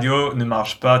 la radio ne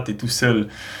marche pas, t'es tout seul.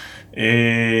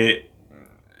 Et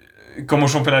comme au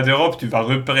championnat d'Europe, tu vas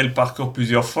repérer le parcours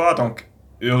plusieurs fois. Donc,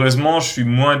 heureusement, je suis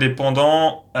moins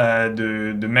dépendant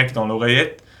de mecs dans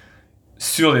l'oreillette.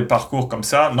 Sur des parcours comme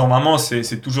ça, normalement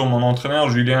c'est toujours mon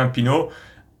entraîneur Julien Pinault,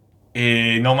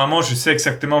 et normalement je sais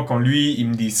exactement quand lui il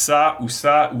me dit ça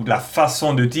ou la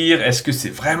façon de dire, est-ce que c'est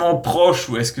vraiment proche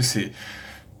ou est-ce que c'est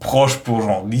proche pour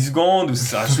genre 10 secondes ou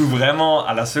ça joue vraiment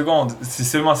à la seconde, c'est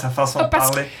seulement sa façon de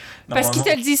parler. Parce qu'ils te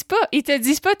le disent pas. Ils te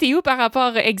disent pas t'es où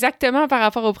exactement par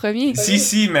rapport au premier.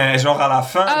 Si, mais genre à la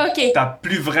fin, t'as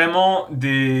plus vraiment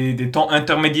des temps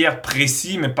intermédiaires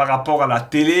précis, mais par rapport à la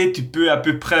télé, tu peux à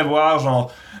peu près voir,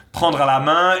 genre, prendre à la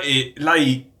main, et là,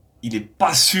 il est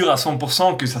pas sûr à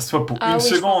 100% que ça soit pour une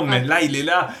seconde, mais là, il est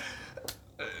là.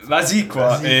 Vas-y,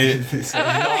 quoi. Et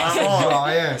normalement,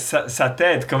 ça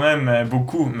t'aide quand même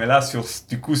beaucoup. Mais là, sur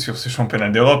ce championnat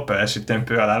d'Europe, j'étais un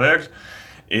peu à l'aveugle.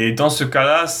 Et dans ce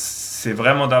cas-là, c'est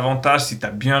vraiment davantage si tu as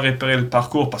bien repéré le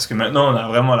parcours, parce que maintenant, on a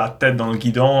vraiment la tête dans le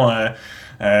guidon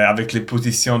avec les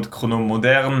positions de chrono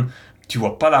modernes. Tu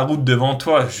vois pas la route devant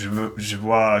toi. Je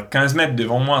vois 15 mètres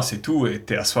devant moi, c'est tout. Et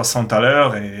tu es à 60 à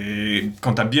l'heure. Et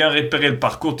quand tu as bien repéré le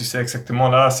parcours, tu sais exactement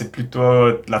là, c'est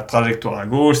plutôt la trajectoire à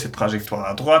gauche, c'est la trajectoire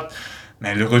à droite.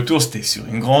 Mais le retour, c'était sur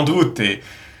une grande route. Et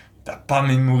tu n'as pas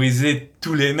mémorisé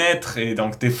tous les mètres. Et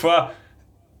donc, des fois...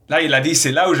 Là, il a dit,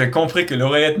 c'est là où j'ai compris que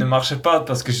l'oreillette ne marchait pas,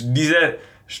 parce que je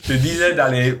te disais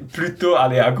d'aller plutôt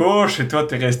aller à gauche, et toi,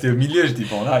 t'es resté au milieu. Je dis,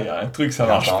 bon, là, il y a un truc, ça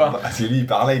marche pas. C'est lui, il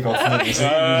parlait, il continuait d'essayer,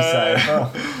 lui, il savait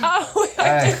pas. Ah oui,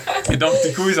 ok. Et donc,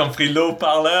 du coup, ils ont pris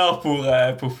l'eau-parleur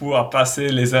pour pouvoir passer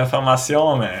les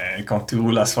informations, mais quand tu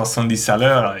roules à 70 à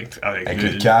l'heure, avec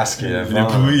le casque, et le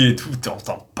bruit et tout,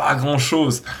 t'entends pas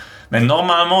grand-chose. Mais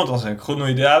normalement, dans un chrono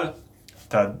idéal,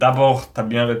 t'as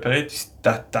bien repéré,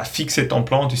 t'as fixé ton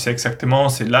plan, tu sais exactement,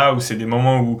 c'est là où c'est des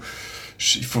moments où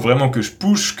il faut vraiment que je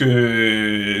push,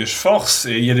 que je force,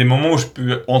 et il y a des moments où je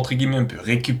peux, entre guillemets, un peu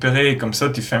récupérer, comme ça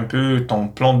tu fais un peu ton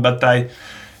plan de bataille.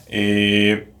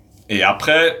 Et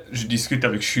après, je discute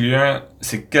avec Julien,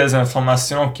 c'est quelles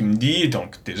informations qu'il me dit,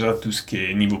 donc déjà tout ce qui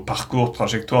est niveau parcours,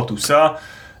 trajectoire, tout ça.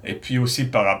 Et puis aussi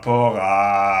par rapport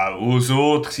aux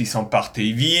autres, s'ils sont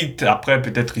partis vite, après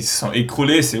peut-être ils se sont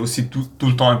écroulés, c'est aussi tout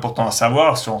le temps important à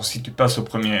savoir. Si tu passes au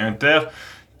premier inter,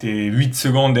 t'es 8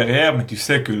 secondes derrière, mais tu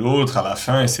sais que l'autre à la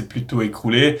fin il s'est plutôt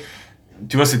écroulé.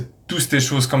 Tu vois, c'est toutes ces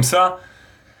choses comme ça.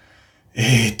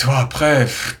 Et toi après,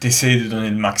 t'essayes de donner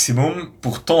le maximum.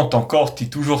 Pourtant ton corps dit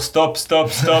toujours stop,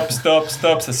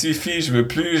 ça suffit, je veux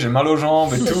plus, j'ai mal aux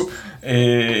jambes et tout.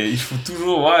 Et il faut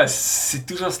toujours, c'est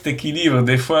toujours cet équilibre.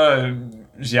 Des fois,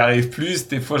 j'y arrive plus,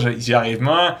 des fois j'y arrive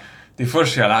moins. Des fois,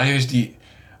 je suis à l'arrivée, je dis,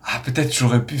 peut-être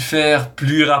j'aurais pu faire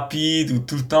plus rapide ou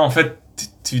tout le temps. En fait,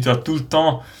 tu dois tout le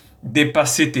temps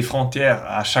dépasser tes frontières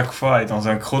à chaque fois. Et dans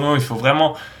un chrono, il faut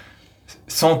vraiment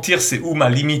sentir c'est où ma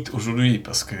limite aujourd'hui.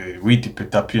 Parce que oui, tu peux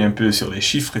t'appuyer un peu sur les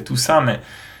chiffres et tout ça, mais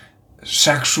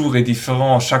chaque jour est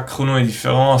différent, chaque chrono est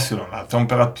différent selon la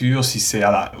température, si c'est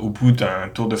au bout d'un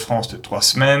Tour de France de 3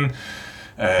 semaines,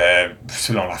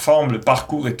 selon la forme, le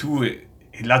parcours et tout. Et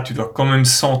là, tu dois quand même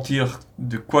sentir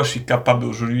de quoi je suis capable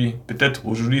aujourd'hui. Peut-être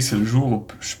aujourd'hui, c'est le jour où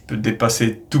je peux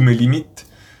dépasser tous mes limites.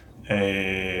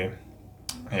 Et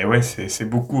ouais, c'est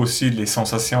beaucoup aussi les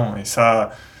sensations. Et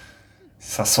ça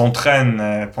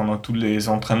s'entraîne pendant tous les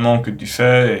entraînements que tu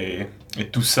fais. Et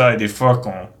tout ça, et des fois,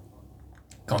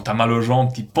 quand t'as mal aux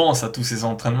jambes, tu penses à tous ces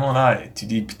entraînements-là et tu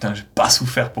dis, putain, j'ai pas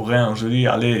souffert pour rien aujourd'hui.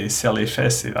 Allez, serre les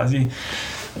fesses et vas-y.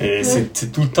 Et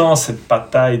c'est tout le temps cette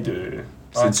bataille de...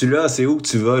 C'est-tu là, c'est où que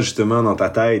tu vas justement dans ta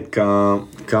tête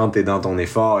quand t'es dans ton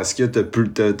effort? Est-ce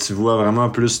que tu vois vraiment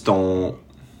plus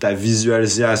ta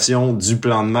visualisation du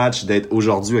plan de match d'être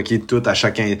aujourd'hui, ok, tout à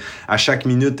chaque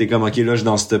minute, t'es comme, ok, là, je suis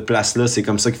dans cette place-là, c'est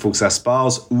comme ça qu'il faut que ça se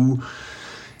passe, ou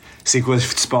c'est quoi,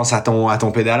 tu penses à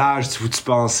ton pédalage, tu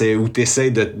penses, ou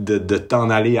t'essaies de t'en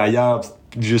aller ailleurs,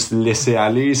 juste laisser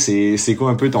aller, c'est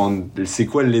quoi un peu c'est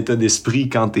quoi l'état d'esprit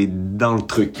quand t'es dans le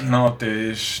truc? Non,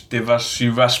 je suis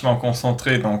vachement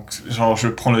concentré, donc genre je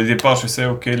prends le départ, je sais,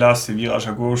 ok, là c'est virage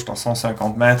à gauche dans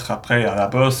 150 mètres, après à la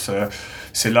bosse,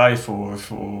 c'est là, il faut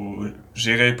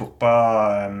gérer pour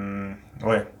pas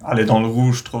aller dans le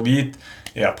rouge trop vite.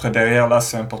 Et après, derrière, là,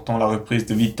 c'est important, la reprise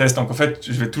de vitesse. Donc, en fait,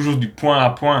 je vais toujours du point à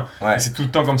point. Ouais. Et c'est tout le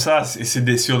temps comme ça. Et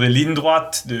c'est sur des lignes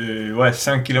droites de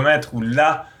 5 km où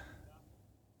là,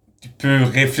 tu peux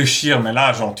réfléchir. Mais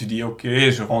là, genre, tu dis, OK,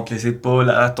 je rentre les épaules,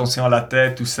 attention à la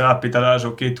tête, tout ça, pédalage,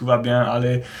 OK, tout va bien,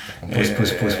 allez.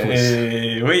 Pousse.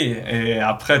 Et oui, et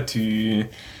après, tu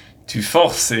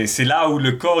forces. Et c'est là où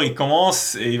le corps, il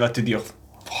commence et il va te dire...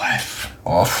 Bref.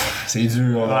 Oh, c'est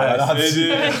dur. C'est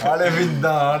dur. Enlevez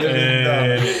dedans.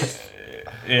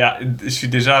 Et je suis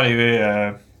déjà arrivé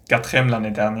 4e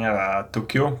l'année dernière à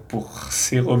Tokyo pour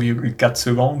 0,4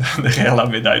 secondes derrière la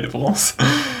médaille de bronze.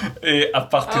 Et à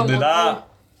partir de là,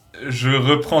 je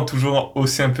reprends toujours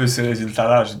aussi un peu ces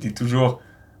résultats-là. Je dis toujours,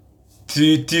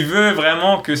 tu veux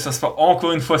vraiment que ça soit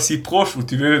encore une fois si proche ou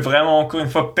tu veux vraiment encore une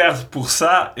fois perdre pour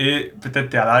ça et peut-être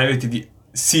t'es à l'arrivée et tu dis,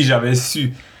 si j'avais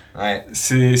su. Ouais.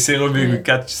 C'est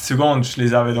 0,4 secondes, je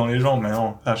les avais dans les jambes, mais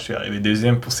non, là je suis arrivé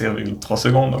 2e pour 0,3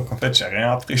 secondes, donc en fait j'ai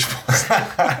rien appris, je pense.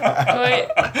 Ouais.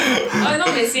 Ah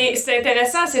non, mais c'est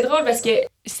intéressant, c'est drôle parce que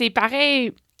c'est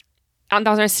pareil.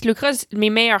 Dans un cyclocross, mes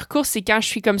meilleures courses, c'est quand je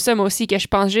suis comme ça, moi aussi, que je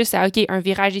pense juste à, OK, un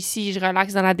virage ici, je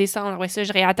relaxe dans la descente, après ça,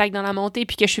 je réattaque dans la montée,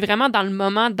 puis que je suis vraiment dans le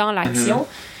moment, dans l'action.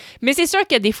 Mais c'est sûr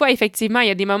que des fois, effectivement, il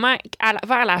y a des moments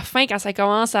vers la fin, quand ça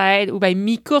commence à être, ou bien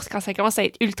mi-course, quand ça commence à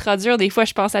être ultra dur, des fois,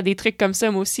 je pense à des trucs comme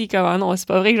ça, moi aussi, comme, non, c'est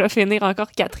pas vrai que je vais finir encore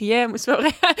 4e, ou c'est pas vrai.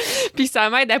 Puis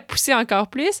ça m'aide à pousser encore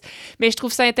plus. Mais je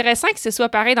trouve ça intéressant que ce soit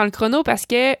pareil dans le chrono parce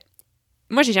que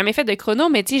moi, j'ai jamais fait de chrono,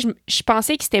 mais tu sais, je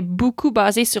pensais que c'était beaucoup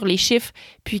basé sur les chiffres,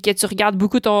 puis que tu regardes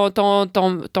beaucoup ton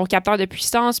capteur de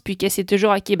puissance, puis que c'est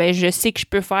toujours, OK, ben je sais que je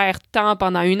peux faire tant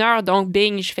pendant 1 heure, donc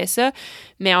bing, je fais ça.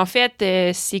 Mais en fait,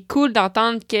 c'est cool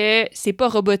d'entendre que c'est pas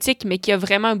robotique, mais qu'il y a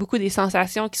vraiment beaucoup des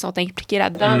sensations qui sont impliquées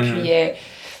là-dedans, puis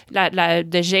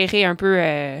de gérer un peu...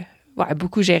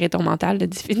 beaucoup gérer ton mental,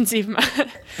 définitivement.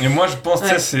 Et moi, je pense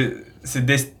que c'est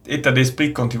des états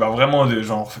d'esprit quand tu vas vraiment de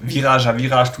genre virage à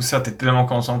virage, tout ça, t'es tellement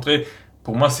concentré.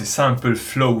 Pour moi, c'est ça un peu le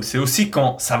flow. C'est aussi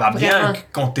quand ça va bien,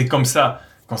 quand t'es comme ça.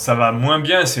 Quand ça va moins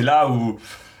bien, c'est là où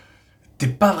t'es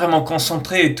pas vraiment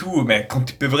concentré et tout. Mais quand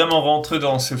tu peux vraiment rentrer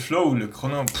dans ce flow, le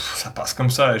chrono, ça passe comme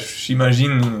ça.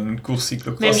 J'imagine une course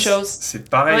cyclocross. Même chose.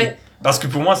 C'est pareil. Ouais. Parce que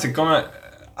pour moi, c'est quand même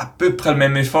à peu près le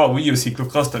même effort. Oui, au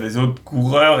cyclocross, t'as les autres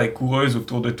coureurs et coureuses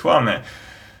autour de toi, mais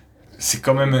c'est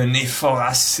quand même un effort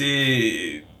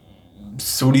assez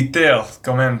solitaire,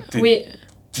 quand même. T'es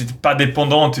pas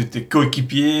dépendant de tes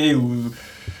coéquipiers ou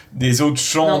des autres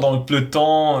gens dans le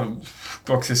peloton.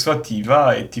 Quoi que ce soit, t'y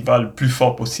vas et t'y vas le plus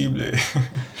fort possible.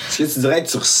 Est-ce que tu dirais que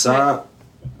tu ressens,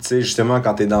 tu sais, justement,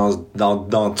 quand t'es tu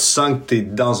sens que t'es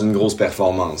dans une grosse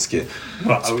performance, que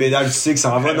tu pédales, tu sais que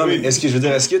ça en va. Non, mais est-ce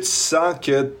que tu sens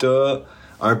que t'as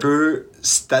un peu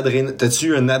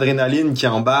t'as-tu une adrénaline qui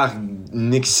embarque,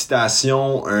 une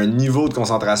excitation, un niveau de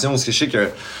concentration? Parce que je sais que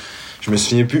je me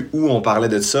souviens plus où on parlait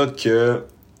de ça, que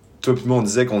toi et moi on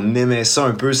disait qu'on aimait ça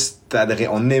un peu,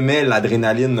 on aimait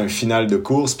l'adrénaline d'un final de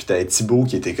course, puis t'avais Thibaut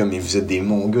qui était comme, mais vous êtes des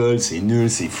Mongols, c'est nul,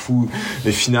 c'est fou,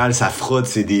 le final ça frotte,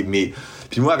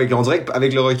 puis moi on dirait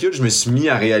qu'avec le recul je me suis mis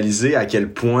à réaliser à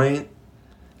quel point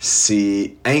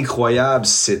c'est incroyable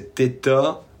cet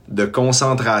état de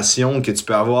concentration que tu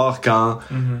peux avoir quand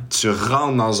tu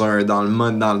rentres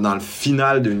dans le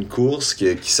final d'une course,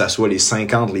 que ça soit les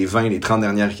 50, les 20, les 30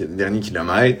 derniers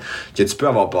kilomètres, que tu peux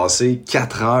avoir passé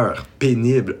 4 heures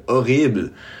pénibles,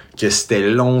 horribles, que c'était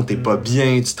long, t'es pas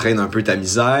bien, tu traînes un peu ta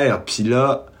misère, puis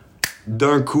là,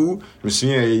 d'un coup, je me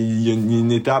souviens, il y a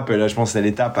une étape, là, je pense que c'était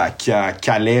l'étape à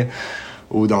Calais,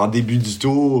 dans le début du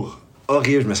tour,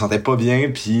 horrible, je me sentais pas bien,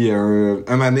 puis un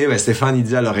moment donné, Stéphane, il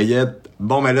dit à l'oreillette,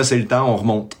 bon, ben là, c'est le temps, on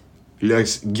remonte. Puis là,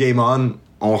 game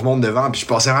on remonte devant, puis je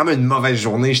passais vraiment une mauvaise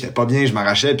journée, j'étais pas bien, je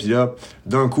m'arrachais, puis là,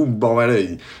 d'un coup, bon, ben là,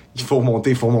 il faut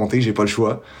remonter, j'ai pas le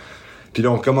choix. Puis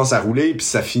là, on commence à rouler, puis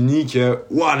ça finit que,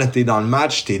 wow, là, t'es dans le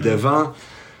match, t'es devant,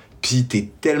 puis t'as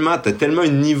tellement un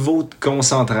niveau de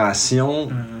concentration,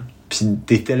 puis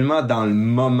t'es tellement dans le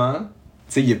moment.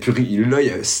 Tu sais, il y a plus là,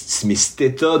 mais cet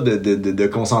état de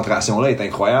concentration là est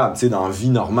incroyable. Tu sais, dans la vie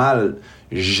normale,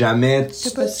 jamais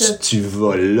tu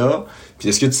vas là. Puis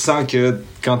est-ce que tu sens que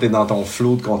quand t'es dans ton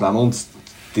flow de contre-la-montre,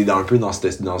 t'es un peu dans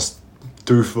cette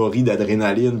euphorie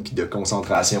d'adrénaline puis de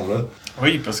concentration là?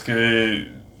 Oui, parce que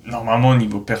normalement au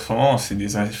niveau performance, c'est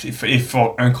des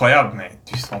efforts incroyables, mais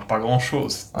tu sens pas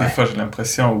grand-chose. Des fois, j'ai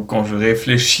l'impression, ou quand je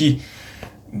réfléchis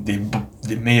des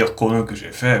meilleurs chronos que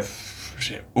j'ai fait,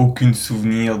 j'ai aucun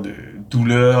souvenir de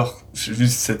douleur, j'ai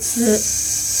juste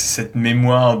cette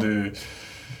mémoire de...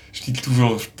 Je dis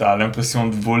toujours, t'as l'impression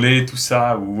de voler, tout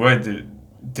ça, ou ouais,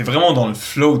 t'es vraiment dans le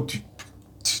flow,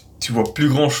 tu vois plus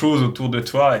grand chose autour de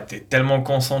toi, et t'es tellement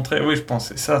concentré. Oui, je pense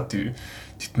que c'est ça, tu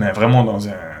te mets vraiment dans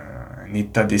un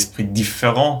état d'esprit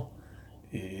différent,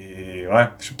 et ouais,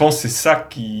 je pense que c'est ça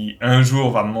qui, un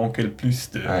jour, va me manquer le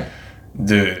plus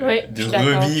de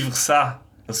revivre ça,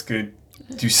 parce que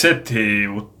tu sais, t'es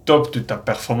au top de ta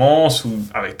performance ou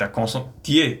avec ta concentration,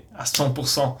 t'y es à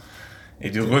 100%. Et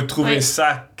de retrouver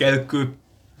ça quelque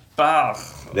part.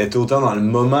 D'être autant dans le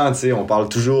moment, tu sais, on parle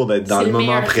toujours d'être dans le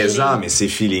moment présent, mais ces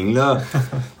feelings-là,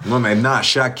 moi maintenant, à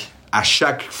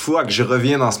chaque fois que je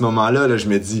reviens dans ce moment-là, là, je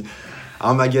me dis,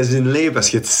 emmagasine-les parce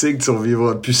que tu sais que tu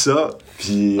revivras plus ça.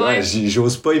 Puis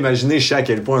j'ose pas imaginer, je sais à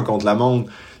quel point un contre-la-montre,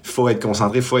 il faut être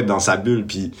concentré, il faut être dans sa bulle,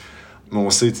 puis on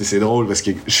sait, c'est drôle parce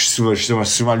que je suis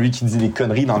souvent lui qui dit des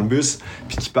conneries dans le bus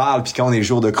puis qui parle, puis quand on est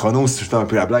jour de chrono, c'est tout le temps un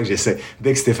peu la blague, j'essaie,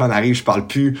 dès que Stéphane arrive, je parle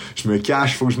plus, je me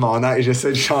cache, faut que je m'en aille,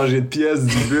 j'essaie de changer de pièce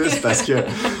du bus parce que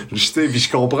je sais, puis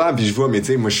je comprends, puis je vois, mais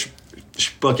tu sais, moi je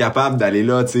suis pas capable d'aller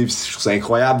là, tu sais, je trouve ça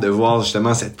incroyable de voir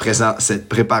justement cette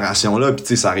préparation là, puis tu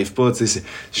sais, ça arrive pas, tu sais,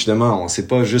 justement, c'est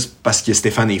pas juste parce que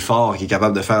Stéphane est fort qu'il est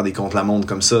capable de faire des contre-la-montre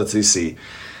comme ça, tu sais,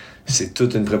 c'est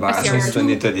toute une préparation, c'est un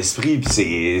état d'esprit,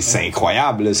 puis c'est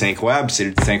incroyable, là, c'est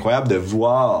incroyable de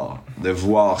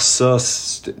voir ça,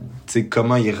 tu sais,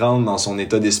 comment il rentre dans son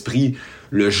état d'esprit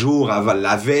le jour avant,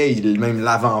 la veille, même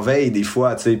l'avant-veille des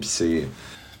fois, tu sais, puis c'est...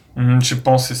 Je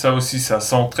pense que c'est ça aussi, ça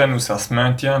s'entraîne ou ça se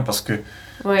maintient, parce que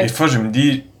des fois je me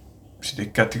dis, j'ai des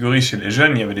catégories chez les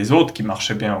jeunes, il y avait des autres qui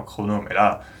marchaient bien au chrono, mais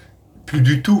là, plus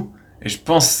du tout. Et je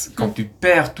pense, quand tu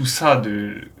perds tout ça,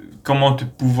 de comment t'es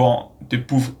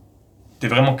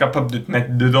vraiment capable de te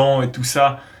mettre dedans et tout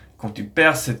ça. Quand tu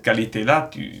perds cette qualité-là,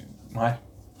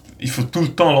 il faut tout le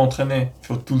temps l'entraîner. Il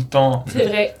faut tout le temps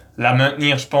la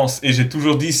maintenir, je pense. Et j'ai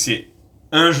toujours dit, si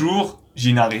un jour,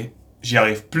 j'y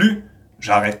arrive plus,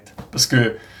 j'arrête. Parce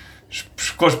que je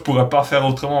crois que je pourrais pas faire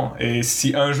autrement. Et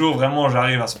si un jour, vraiment,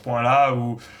 j'arrive à ce point-là,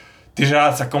 où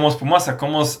déjà, pour moi, ça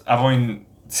commence avant une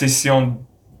session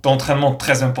d'entraînement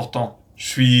très importante. Je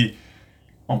suis...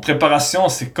 En préparation,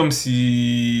 c'est comme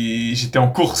si j'étais en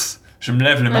course. Je me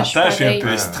lève le matin, je suis un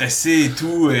peu stressé et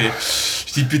tout. Et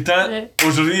je dis, putain,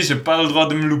 aujourd'hui, j'ai pas le droit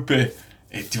de me louper.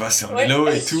 Et tu vas sur vélo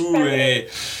et tout. Et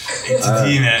tu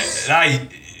dis, mais là,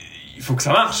 il faut que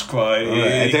ça marche, quoi.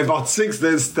 Tu sais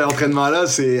que cet entraînement-là,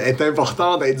 est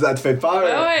important, ça te fait peur.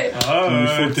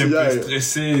 T'es un peu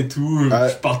stressé et tout.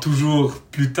 Je pars toujours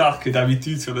plus tard que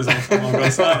d'habitude sur des entraînements comme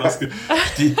ça, parce que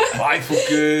je dis, il faut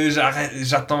que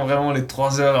j'attends vraiment les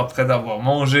 3 heures après d'avoir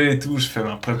mangé et tout. Je fais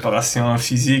ma préparation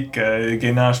physique,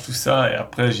 gainage, tout ça, et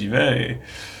après j'y vais.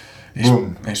 Et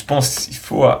je pense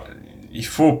qu'il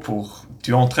faut pour...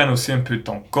 Tu entraînes aussi un peu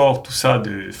ton corps, tout ça,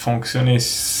 de fonctionner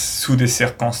sous des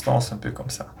circonstances un peu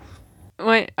comme ça.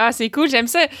 Ouais, c'est cool, j'aime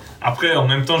ça. Après, en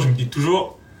même temps, je me dis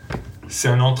toujours, c'est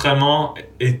un entraînement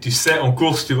et tu sais, en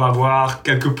course, tu vas avoir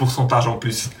quelques pourcentages en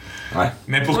plus. Ouais.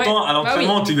 Mais pourtant, à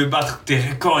l'entraînement, tu veux battre tes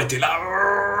records et t'es là,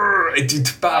 et tu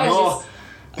te pars à mort.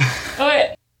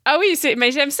 Ouais. Ah oui,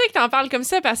 mais j'aime ça que t'en parles comme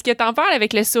ça parce que t'en parles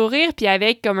avec le sourire puis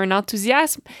avec comme un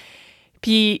enthousiasme.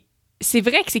 Puis c'est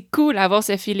vrai que c'est cool d'avoir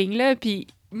ce feeling-là. Puis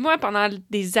moi, pendant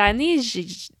des années,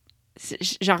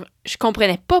 genre, je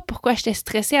comprenais pas pourquoi j'étais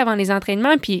stressée avant les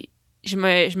entraînements, puis je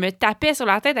me tapais sur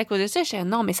la tête à cause de ça. Je disais,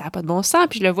 non, mais ça n'a pas de bon sens,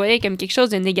 puis je le voyais comme quelque chose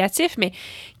de négatif, mais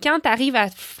quand tu arrives à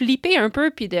flipper un peu,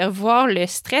 puis de voir le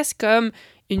stress comme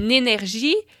une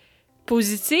énergie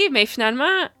positive, mais finalement,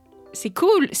 c'est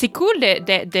cool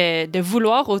de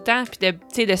vouloir autant,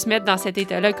 puis de se mettre dans cet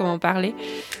état-là, comme on parlait.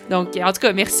 Donc, en tout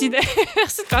cas, merci de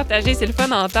partager, c'est le fun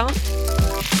d'entendre.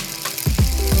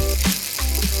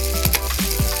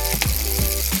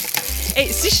 Hey,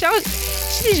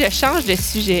 si je change de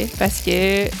sujet, parce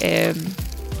que,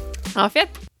 en fait,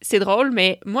 c'est drôle,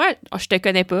 mais moi, je te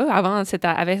connais pas. Avant cet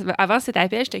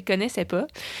appel, je te connaissais pas.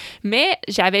 Mais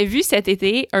j'avais vu cet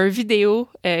été une vidéo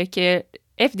que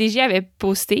FDJ avait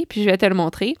posté, puis je vais te le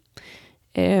montrer.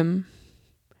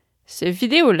 Ce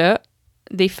vidéo-là,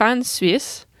 des fans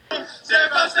suisses.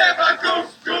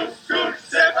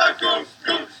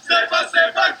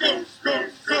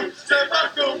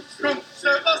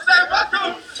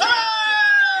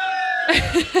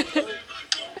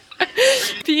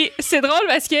 Puis c'est drôle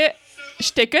parce que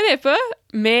je te connais pas,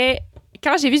 mais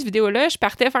quand j'ai vu cette vidéo-là, je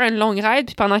partais faire une longue ride,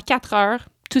 puis pendant 4 heures,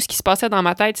 tout ce qui se passait dans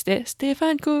ma tête, c'était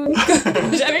Stefan Küng.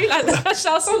 J'avais eu la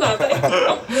chanson dans la tête.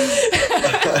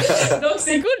 Donc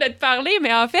c'est cool de te parler,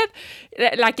 mais en fait,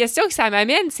 la question que ça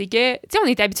m'amène, c'est que, tu sais, on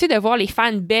est habitué de voir les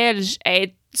fans belges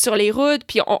être sur les routes,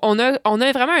 puis on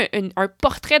a vraiment un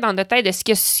portrait dans notre tête de ce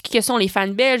que sont les fans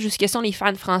belges ou ce que sont les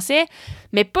fans français,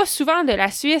 mais pas souvent de la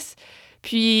Suisse.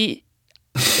 Puis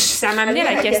ça m'a amené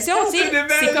à la question, tu sais,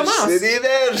 c'est comment... C'est des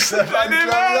Belges, ça fait des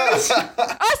Belges!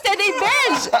 Ah, c'était des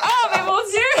Belges! Ah, mais mon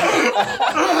Dieu!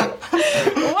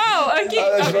 Wow, OK!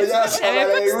 Je voyais ça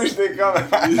avec vous, j'étais comme...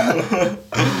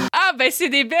 Ah, ben c'est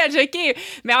des Belges, OK!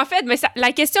 Mais en fait,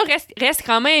 la question reste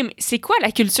quand même, c'est quoi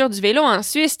la culture du vélo en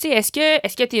Suisse? T'sais, est-ce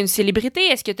que t'es une célébrité?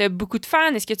 Est-ce que t'as beaucoup de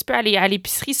fans? Est-ce que tu peux aller à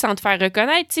l'épicerie sans te faire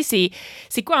reconnaître? Tu sais,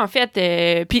 c'est quoi, en fait?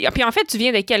 Puis en fait, tu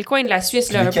viens de quel coin de la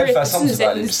Suisse? Là, de quelle façon tu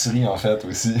vas à l'épicerie, en fait,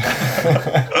 aussi?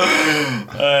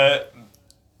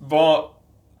 Bon,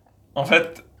 en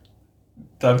fait,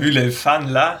 t'as vu les fans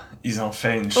là, ils ont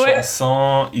fait une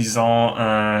chanson, ils ont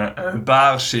un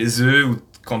bar chez eux où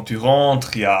quand tu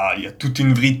rentres, il y a toute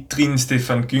une vitrine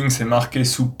Stefan Küng, c'est marqué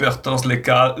supporters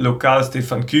local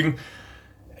Stefan Küng,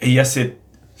 et il y a cette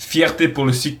fierté pour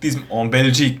le cyclisme en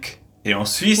Belgique. Et en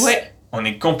Suisse, on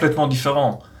est complètement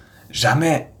différent.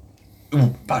 Jamais, ou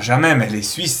pas jamais, mais les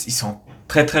Suisses, ils sont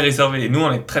très très réservés. Nous,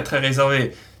 on est très très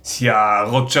réservés. S'il y a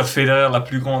Roger Federer, la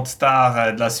plus grande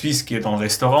star de la Suisse, qui est dans le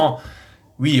restaurant,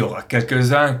 oui, il y aura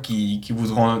quelques-uns qui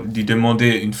voudront lui demander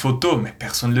une photo, mais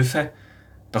personne ne le fait.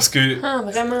 Parce que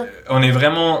on est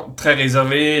vraiment très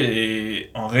réservé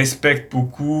et on respecte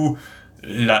beaucoup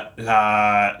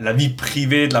la vie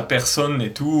privée de la personne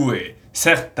et tout. Et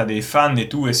certes, tu as des fans et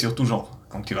tout, et surtout, genre,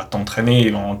 quand tu vas t'entraîner,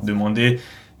 ils vont te demander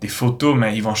des photos,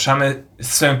 mais ils vont jamais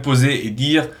s'imposer et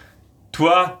dire «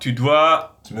 Toi, tu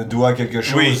me dois quelque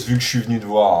chose vu que je suis venu te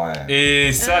voir. Ouais. »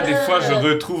 Et ça, des fois, je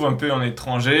retrouve un peu en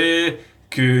étranger,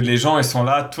 que les gens, ils sont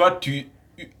là. Toi,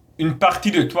 une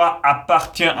partie de toi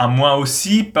appartient à moi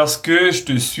aussi parce que je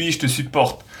te suis, je te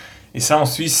supporte. Et ça, en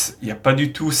Suisse, il n'y a pas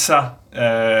du tout ça.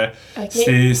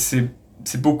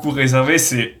 C'est beaucoup réservé.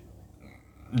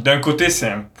 D'un côté, c'est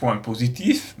un point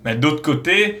positif, mais d'autre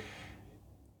côté,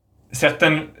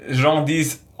 certains gens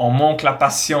disent on manque la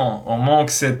passion, on manque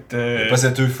cette... pas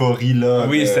cette euphorie-là.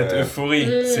 Oui, cette euphorie.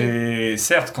 C'est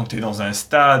certes, quand tu es dans un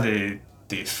stade et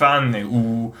tu es fan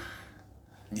ou...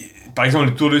 Par exemple,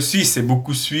 le Tour de Suisse, c'est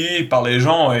beaucoup suivi par les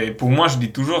gens et pour moi, je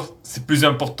dis toujours, c'est plus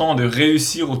important de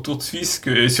réussir au Tour de Suisse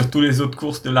que sur toutes les autres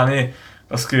courses de l'année.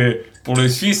 Parce que pour le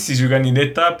Suisse, si je gagne une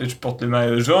étape et je porte le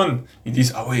maillot jaune, ils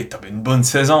disent « Ah oui, t'avais une bonne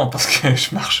saison parce que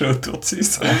je marchais au Tour de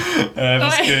Suisse. »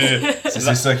 Parce que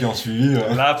c'est ça qui ont suivi.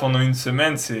 Ouais. Là, pendant une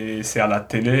semaine, c'est à la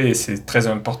télé et c'est très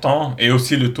important. Et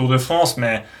aussi le Tour de France.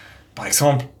 Mais par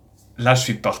exemple, là, je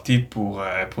suis parti pour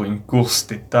une course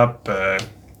d'étape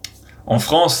en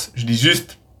France. Je dis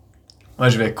juste « Ouais,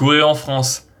 je vais courir en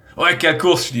France. » « Ouais, quelle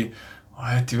course ?» Je dis «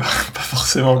 Ouais, tu vas pas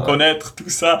forcément connaître tout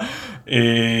ça. »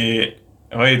 Et...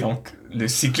 oui, donc le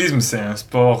cyclisme, c'est un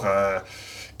sport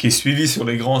qui est suivi sur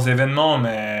les grands événements,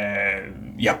 mais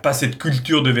il n'y a pas cette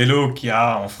culture de vélo qu'il y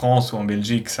a en France ou en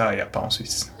Belgique, ça, il n'y a pas en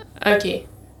Suisse. OK.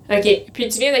 Puis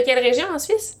tu viens de quelle région en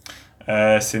Suisse?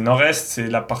 C'est nord-est, c'est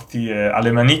la partie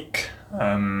alémanique.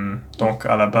 Donc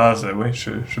à la base, oui,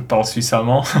 je parle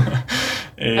suisse-allemand.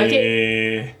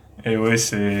 et oui,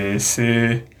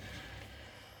 c'est...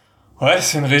 Ouais,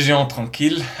 c'est une région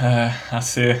tranquille,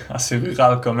 assez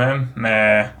rurale quand même,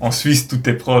 mais en Suisse, tout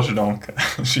est proche, donc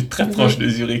je suis très proche de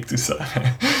Zurich, tout ça.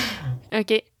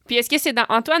 OK. Puis est-ce que c'est dans...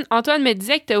 Antoine me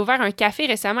disait que tu as ouvert un café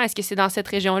récemment. Est-ce que c'est dans cette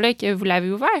région-là que vous l'avez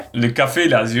ouvert? Le café,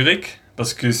 il est à Zurich,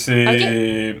 parce que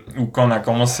c'est où quand on a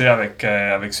commencé avec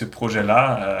ce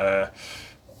projet-là,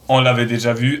 on l'avait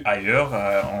déjà vu ailleurs,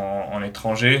 en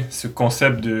étranger, ce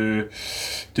concept de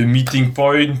meeting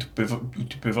point, où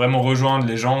tu peux vraiment rejoindre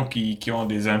les gens qui ont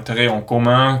des intérêts en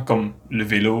commun, comme le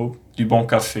vélo, du bon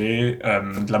café,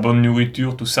 de la bonne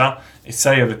nourriture, tout ça. Et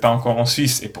ça, il n'y avait pas encore en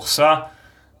Suisse. Et pour ça,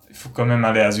 il faut quand même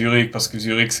aller à Zurich, parce que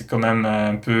Zurich, c'est quand même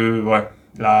un peu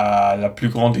la plus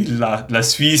grande île de la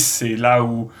Suisse. C'est là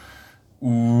où,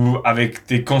 avec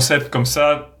des concepts comme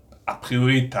ça, a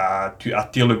priori, tu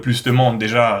attires le plus de monde.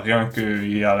 Déjà, rien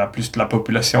qu'il y a plus de la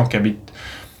population qui habite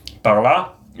par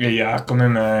là. Et il y a quand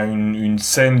même une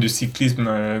scène de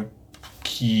cyclisme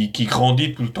qui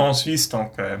grandit tout le temps en Suisse.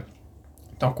 Donc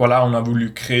voilà, on a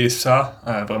voulu créer ça,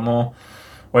 vraiment,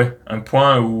 un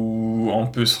point où on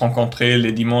peut se rencontrer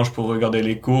les dimanches pour regarder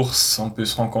les courses, on peut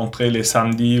se rencontrer les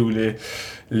samedis ou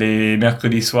les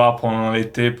mercredis soirs pendant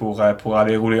l'été pour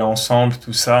aller rouler ensemble,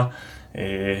 tout ça.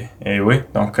 Et oui,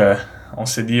 donc on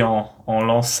s'est dit on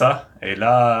lance ça. Et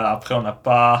là, après, on n'a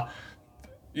pas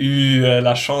eu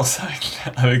la chance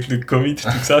avec le Covid, tout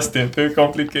ça, c'était un peu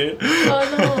compliqué. Oh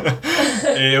non!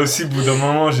 Et aussi, au bout d'un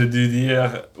moment, j'ai dû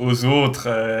dire aux autres,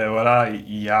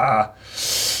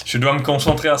 je dois me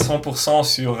concentrer à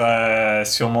 100%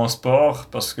 sur mon sport,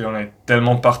 parce qu'on est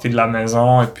tellement parti de la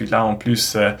maison. Et puis là, en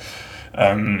plus,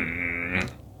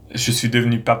 je suis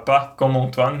devenu papa, comme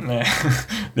Antoine, mais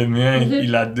le mien,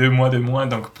 il a 2 mois de moins.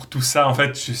 Donc, pour tout ça, en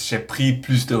fait, j'ai pris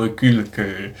plus de recul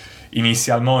que...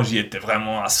 Initialement, j'y étais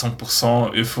vraiment à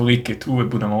 100% euphorique et tout. Et au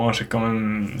bout d'un moment, j'ai quand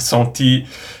même senti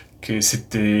que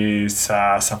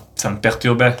ça me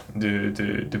perturbait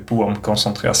de pouvoir me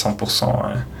concentrer à 100%.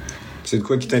 Hein. C'est de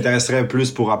quoi qui t'intéresserait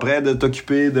plus pour après, de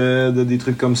t'occuper de des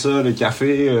trucs comme ça, le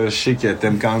café? Je sais que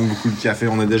t'aimes quand même beaucoup le café.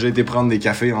 On a déjà été prendre des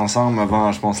cafés ensemble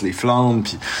avant, je pense, les Flandres,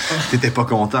 puis t'étais pas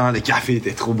content, le café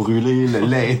était trop brûlé, le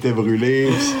lait était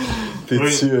brûlé.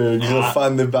 T'es-tu gros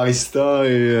fan de barista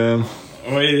et...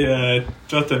 Oui,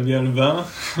 toi t'aimes bien le vin,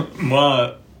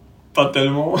 moi pas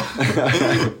tellement.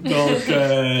 Donc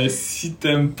si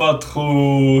t'aimes pas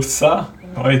trop ça,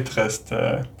 il te reste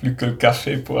plus que le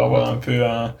café pour avoir un peu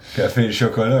un... Café et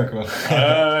chocolat, quoi.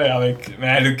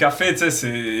 Mais le café, tu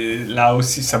sais, là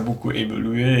aussi ça a beaucoup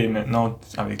évolué. Et maintenant,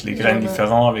 avec les graines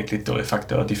différentes, avec les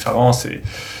torréfacteurs différents,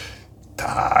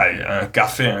 un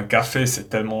café, c'est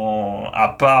tellement à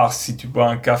part. Si tu bois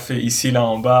un café ici, là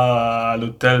en bas, à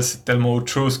l'hôtel, c'est tellement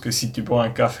autre chose que si tu bois un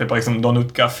café. Par exemple, dans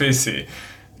notre café,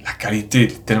 la qualité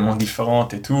est tellement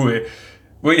différente et tout. Et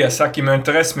oui, il y a ça qui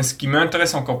m'intéresse, mais ce qui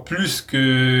m'intéresse encore plus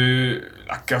que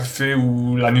la café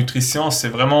ou la nutrition, c'est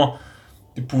vraiment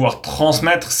de pouvoir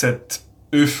transmettre cette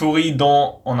euphorie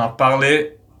dont on a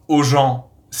parlé aux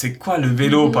gens. C'est quoi le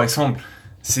vélo, par exemple?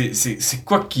 C'est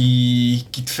quoi qui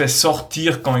te fait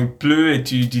sortir quand il pleut et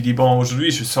tu dis bon, aujourd'hui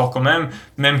je sors quand même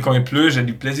quand il pleut, j'ai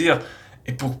du plaisir.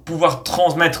 Et pour pouvoir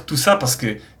transmettre tout ça, parce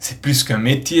que c'est plus qu'un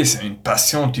métier, c'est une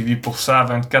passion, tu vis pour ça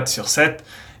 24/7,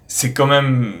 c'est quand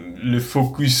même le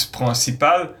focus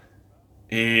principal.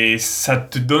 Et ça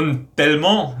te donne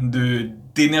tellement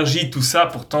d'énergie, tout ça.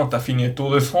 Pourtant, tu as fini le Tour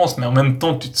de France, mais en même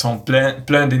temps, tu te sens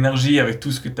plein d'énergie avec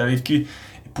tout ce que tu as vécu.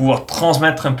 Et pouvoir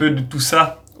transmettre un peu de tout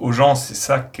ça aux gens, c'est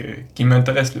ça qui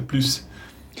m'intéresse le plus.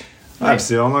 Ouais,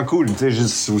 c'est vraiment cool. Tu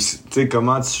sais,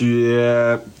 comment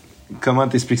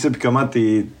t'expliques ça, puis comment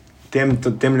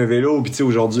t'aimes le vélo, puis tu sais,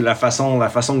 aujourd'hui, la façon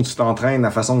que tu t'entraînes,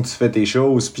 la façon que tu fais tes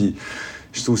choses, puis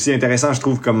c'est aussi intéressant, je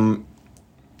trouve, comme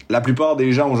la plupart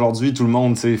des gens aujourd'hui, tout le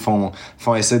monde, tu sais, font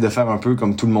essayer de faire un peu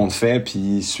comme tout le monde fait,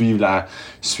 puis suivent la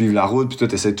route, puis toi,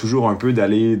 t'essaies toujours un peu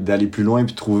d'aller plus loin,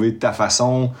 puis trouver ta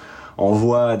façon. On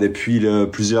voit depuis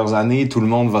plusieurs années, tout le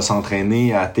monde va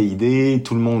s'entraîner à TID,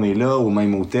 tout le monde est là, au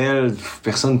même hôtel,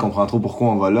 personne ne comprend trop pourquoi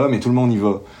on va là, mais tout le monde y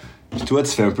va. Puis toi, tu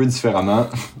fais un peu différemment.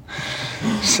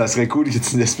 Ça serait cool que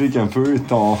tu nous expliques un peu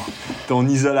ton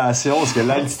isolation, parce que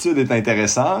l'altitude est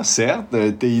intéressante, certes,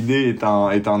 TID est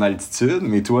en altitude,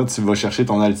 mais toi, tu vas chercher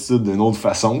ton altitude d'une autre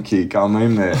façon, qui est quand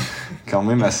même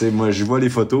assez... Moi, je vois les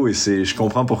photos et je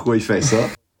comprends pourquoi il fait ça.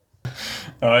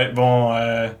 Ouais, bon...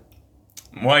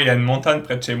 Moi, il y a une montagne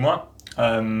près de chez moi.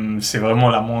 C'est vraiment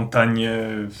la montagne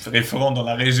référente dans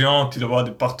la région. Tu dois voir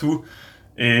de partout.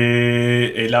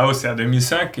 Et là-haut, c'est à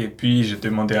 2005. Et puis, j'ai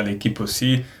demandé à l'équipe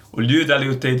aussi, au lieu d'aller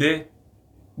au TD,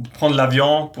 de prendre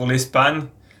l'avion pour l'Espagne,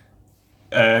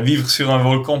 vivre sur un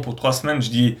volcan pour 3 semaines. Je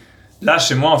dis, là,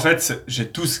 chez moi, en fait, j'ai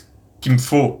tout ce qu'il me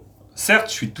faut. Certes,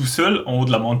 je suis tout seul en haut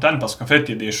de la montagne parce qu'en fait, il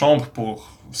y a des chambres pour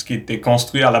ce qui était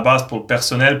construit à la base pour le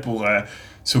personnel, pour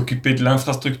s'occuper de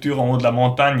l'infrastructure en haut de la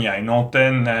montagne. Il y a une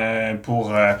antenne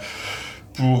pour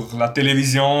la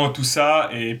télévision, tout ça.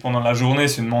 Et pendant la journée,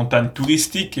 c'est une montagne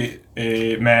touristique.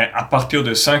 Mais à partir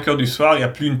de 5 heures du soir, il n'y a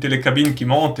plus une télécabine qui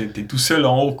monte et t'es tout seul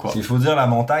en haut, quoi. Il faut dire, la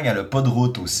montagne, elle a pas de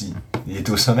route aussi. Il est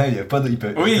au sommet, il y a pas de... Il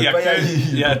peut, oui, il peut pas y aller.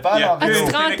 Il peut pas aller en Ah, vélo.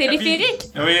 tu te rends en téléphérique?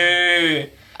 Oui.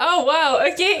 Oh, wow,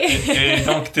 OK. Et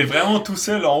donc, t'es vraiment tout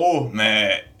seul en haut.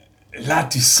 Mais là,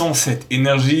 tu sens cette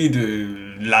énergie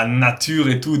de la nature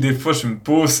et tout. Des fois, je me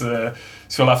pose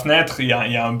sur la fenêtre, il y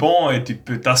a un banc et tu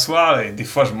peux t'asseoir. Et des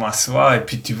fois, je m'assois et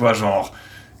puis tu vois genre...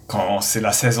 Quand c'est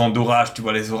la saison d'orage, tu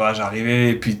vois les orages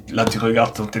arriver, et puis là tu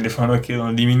regardes ton téléphone, ok,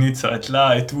 dans 10 minutes ça va être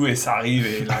là et tout, et ça arrive,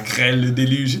 et la grêle, le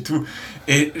déluge et tout.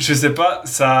 Et je sais pas,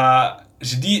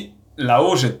 j'ai dit,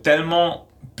 là-haut j'ai tellement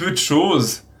peu de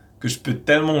choses que je peux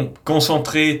tellement me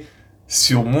concentrer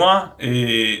sur moi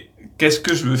et qu'est-ce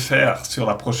que je veux faire sur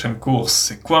la prochaine course,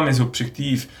 c'est quoi mes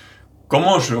objectifs,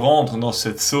 comment je rentre dans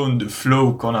cette zone de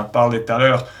flow qu'on a parlé tout à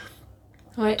l'heure.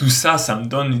 Ouais. Tout ça, ça me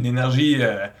donne une énergie...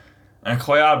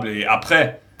 incroyable. Et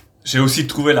après, j'ai aussi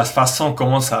trouvé la façon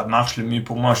comment ça marche le mieux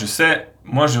pour moi. Je sais,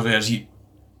 moi je réagis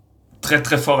très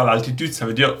très fort à l'altitude. Ça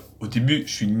veut dire, au début,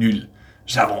 je suis nul.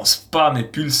 J'avance pas, mes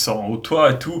pulses sont au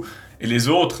toit et tout. Et les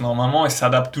autres, normalement, ils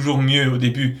s'adaptent toujours mieux au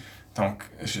début. Donc,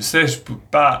 je sais, je peux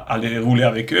pas aller rouler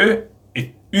avec eux.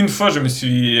 Et une fois, je me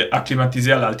suis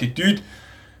acclimatisé à l'altitude.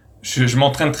 Je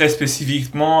m'entraîne très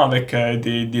spécifiquement avec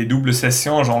des doubles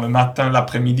sessions, genre le matin,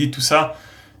 l'après-midi, tout ça.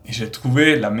 Et j'ai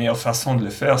trouvé la meilleure façon de le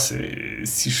faire, c'est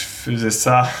si je faisais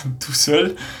ça tout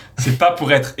seul. C'est pas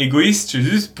pour être égoïste, c'est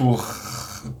juste pour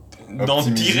d'en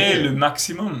tirer le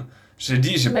maximum. J'ai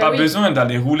dit, j'ai pas besoin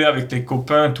d'aller rouler avec les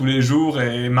copains tous les jours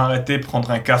et m'arrêter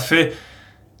prendre un café.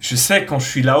 Je sais quand je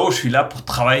suis là-haut, je suis là pour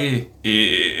travailler.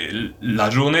 Et la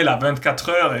journée, la 24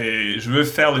 heures, et je veux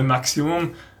faire le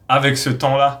maximum avec ce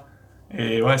temps-là.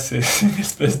 Et ouais, c'est une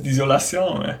espèce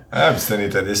d'isolation. Ouais. Ah, puis c'est un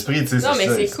état d'esprit, tu sais. Non, mais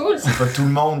ça. c'est cool. C'est pas tout le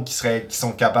monde qui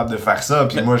sont capables de faire ça.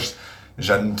 Puis moi,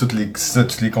 j'aime toutes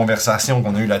les conversations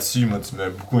qu'on a eues là-dessus. Moi, tu m'as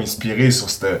beaucoup inspiré sur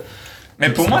cette... Mais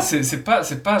pour moi, c'est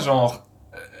pas genre...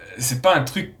 c'est pas un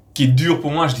truc qui est dur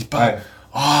pour moi. Je dis pas,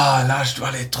 là, je dois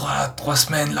aller 3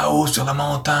 semaines là-haut sur la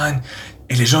montagne.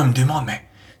 Et les gens me demandent, mais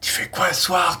tu fais quoi le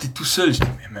soir? T'es tout seul? Je dis,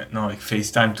 mais maintenant, avec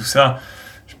FaceTime, tout ça...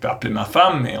 Je peux appeler ma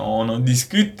femme, mais on en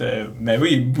discute. Mais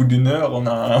oui, au bout d'une heure,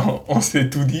 on s'est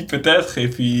tout dit peut-être. Et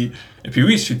puis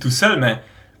oui, je suis tout seul, mais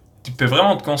tu peux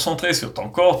vraiment te concentrer sur ton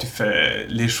corps. Tu fais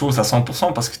les choses à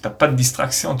 100% parce que tu n'as pas de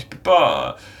distraction. Tu peux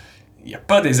pas... Il n'y a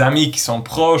pas des amis qui sont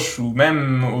proches ou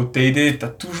même au TD, tu as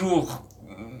toujours...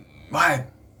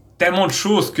 tellement de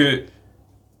choses que...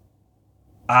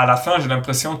 À la fin, j'ai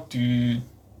l'impression que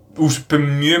où je peux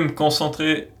mieux me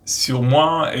concentrer sur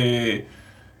moi et...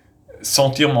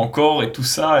 sentir mon corps et tout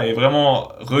ça et vraiment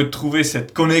retrouver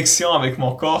cette connexion avec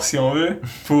mon corps si on veut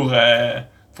pour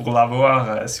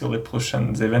l'avoir sur les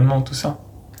prochains événements, tout ça.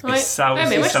 Ouais. Et ça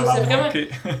aussi, moi, ça va me manquer.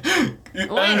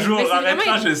 Un jour, on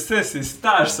arrêtera, je sais, ces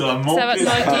stages, ça va me manquer. Ça va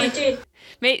te manquer.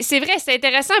 Mais c'est vrai, c'est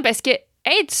intéressant parce que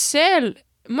être seul,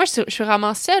 moi, je suis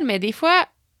vraiment seule, mais des fois,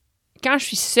 quand je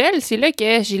suis seule, c'est là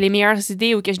que j'ai les meilleures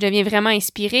idées ou que je deviens vraiment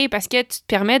inspirée parce que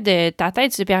ta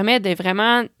tête te permet de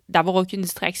vraiment d'avoir aucune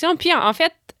distraction. Puis en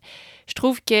fait, je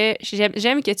trouve que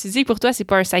j'aime que tu dis que pour toi, c'est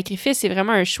pas un sacrifice, c'est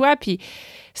vraiment un choix. Puis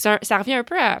ça revient un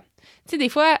peu à... Tu sais, des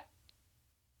fois,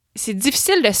 c'est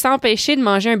difficile de s'empêcher de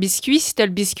manger un biscuit si t'as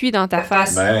le biscuit dans ta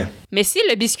face. Ben. Mais si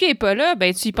le biscuit est pas là,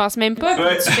 ben tu y penses même pas,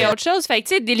 puis tu fais autre chose. Fait que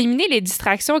tu sais, d'éliminer les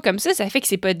distractions comme ça fait que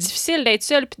c'est pas difficile d'être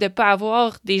seul puis de pas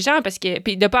avoir des gens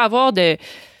puis de pas avoir de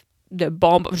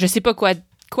bon, je sais pas quoi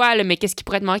là, mais qu'est-ce qui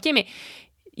pourrait te manquer, mais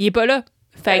il est pas là.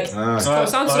 Fait que tu te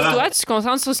concentres sur toi, tu te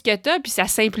concentres sur ce que t'as, puis ça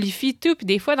simplifie tout. Puis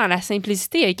des fois, dans la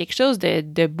simplicité, il y a quelque chose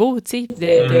de beau, tu sais,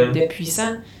 de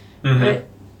puissant. Mm-hmm. Ouais.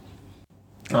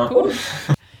 Cool.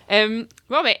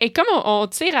 Bon, ben, et comme on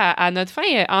tire à notre fin,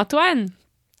 Antoine,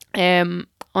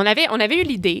 on avait eu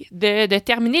l'idée de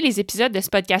terminer les épisodes de ce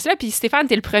podcast-là, puis Stéphane,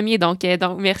 t'es le premier, donc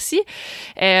merci.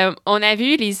 On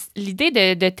avait eu l'idée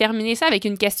de terminer ça avec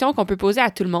une question qu'on peut poser à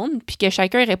tout le monde, puis que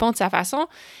chacun répond de sa façon.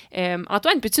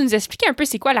 Antoine, peux-tu nous expliquer un peu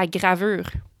c'est quoi la gravure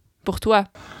pour toi?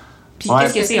 Puis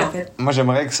qu'est-ce que c'est, en fait? Moi,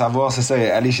 j'aimerais savoir, c'est ça,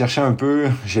 aller chercher un peu.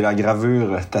 J'ai la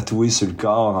gravure tatouée sur le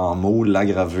corps en mots, la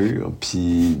gravure,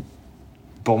 puis...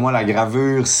 Pour moi, la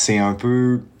gravure, c'est un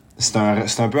peu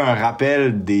un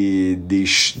rappel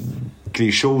que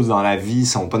les choses dans la vie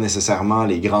sont pas nécessairement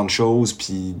les grandes choses,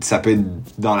 puis ça peut être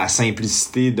dans la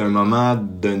simplicité d'un moment,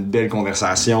 d'une belle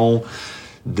conversation,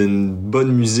 d'une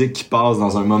bonne musique qui passe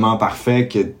dans un moment parfait,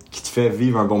 qui te fait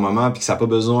vivre un bon moment, puis que ça a pas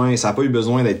eu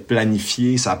besoin d'être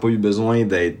planifié, ça a pas eu besoin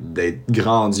d'être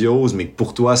grandiose, mais que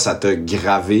pour toi, ça t'a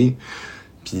gravé.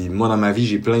 Puis moi, dans ma vie,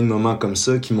 j'ai plein de moments comme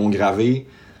ça qui m'ont gravé.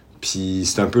 Puis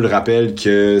c'est un peu le rappel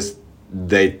que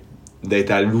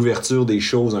d'être à l'ouverture des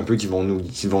choses un peu qui vont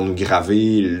nous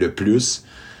graver le plus.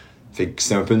 Fait que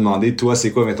c'est un peu demandé, toi,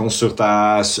 c'est quoi, mettons,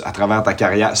 à travers ta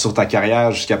carrière, sur ta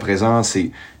carrière jusqu'à présent,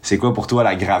 c'est quoi pour toi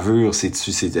la gravure?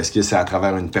 Est-ce que c'est à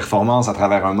travers une performance, à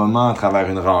travers un moment, à travers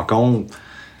une rencontre?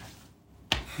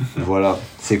 Voilà.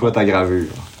 C'est quoi ta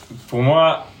gravure? Pour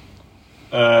moi,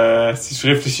 si je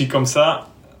réfléchis comme ça,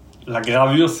 la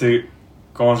gravure, c'est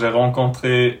quand j'ai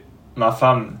rencontré ma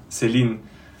femme, Céline.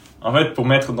 En fait, pour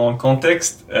mettre dans le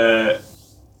contexte,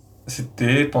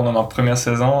 c'était pendant ma première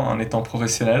saison en étant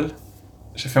professionnel.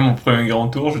 J'ai fait mon premier grand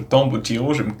tour, je tombe au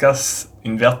Giro, je me casse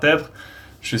une vertèbre.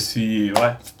 Je suis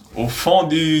au fond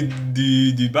du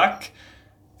bac.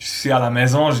 Je suis à la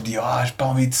maison, je dis j'ai pas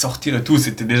envie de sortir et tout.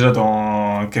 C'était déjà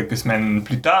dans quelques semaines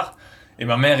plus tard. Et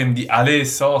ma mère, elle me dit allez,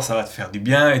 sors, ça va te faire du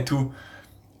bien et tout.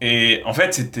 Et en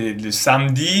fait, c'était le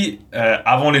samedi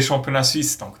avant les championnats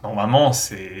suisses. Donc normalement,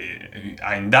 c'est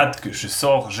à une date que je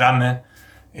sors jamais.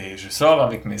 Et je sors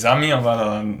avec mes amis, on va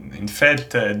dans une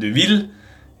fête de ville.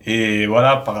 Et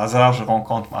voilà, par hasard, je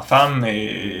rencontre ma femme.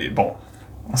 Et bon,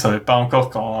 on savait pas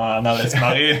encore quand on allait se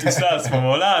marier et tout ça à ce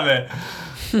moment-là. Mais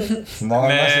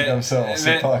normalement, c'est comme ça, on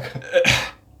sait pas.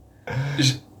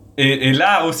 Et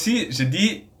là aussi, j'ai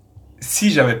dit,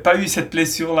 si j'avais pas eu cette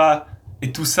blessure-là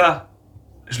et tout ça,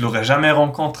 je l'aurais jamais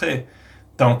rencontré.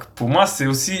 Donc, pour moi, c'est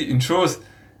aussi une chose,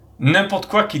 n'importe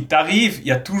quoi qui t'arrive, il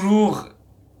y a toujours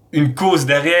une cause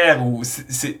derrière où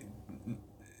c'est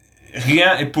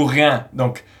rien est pour rien.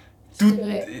 Donc,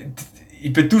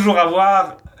 il peut toujours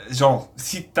avoir, genre,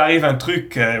 si t'arrive un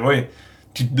truc,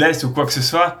 tu te blesses ou quoi que ce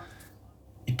soit,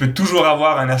 il peut toujours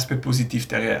avoir un aspect positif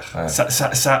derrière. Ouais.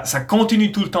 Ça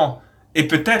continue tout le temps. Et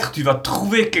peut-être tu vas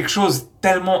trouver quelque chose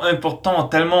tellement important,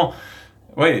 tellement...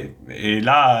 Oui, et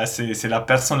là, c'est la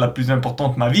personne la plus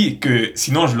importante de ma vie, que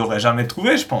sinon je l'aurais jamais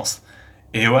trouvé, je pense.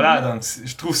 Et voilà, donc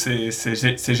je trouve que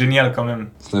c'est génial quand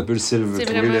même. C'est un peu le silver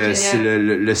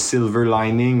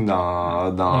lining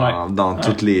dans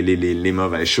toutes les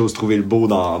mauvaises choses, trouver le beau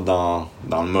dans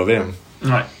le mauvais.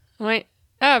 Ouais.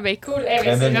 Ah, ben cool.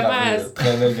 Très belle gravure.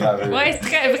 Très belle gravure. Ouais,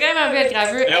 vraiment belle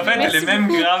gravure. Et en fait, elle est même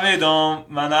gravée dans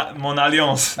mon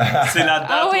alliance. C'est la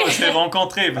date où on s'est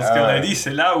rencontrés. Parce qu'on a dit,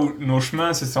 c'est là où nos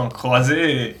chemins se sont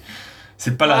croisés. Et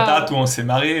c'est pas la date où on s'est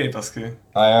mariés. Parce que,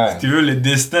 si tu veux, le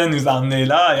destin nous a amenés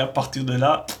là. Et à partir de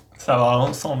là, ça va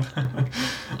ensemble.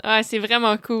 C'est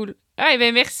vraiment cool.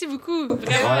 Ben merci beaucoup.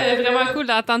 Vraiment cool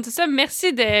d'entendre tout ça.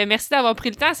 Merci d'avoir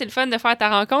pris le temps. C'est le fun de faire ta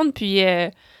rencontre. Puis...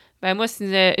 moi,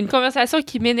 c'est une conversation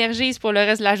qui m'énergise pour le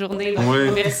reste de la journée. Donc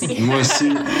merci. Moi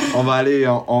aussi. On va aller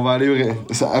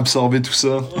absorber tout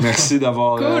ça. Merci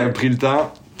d'avoir pris le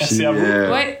temps. Merci à vous.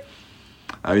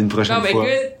 À une prochaine fois.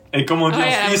 Good. Et comme on dit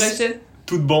en Suisse,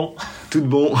 tout bon. Tout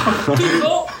bon. Tout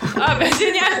bon.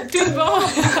 Génial. Tout bon.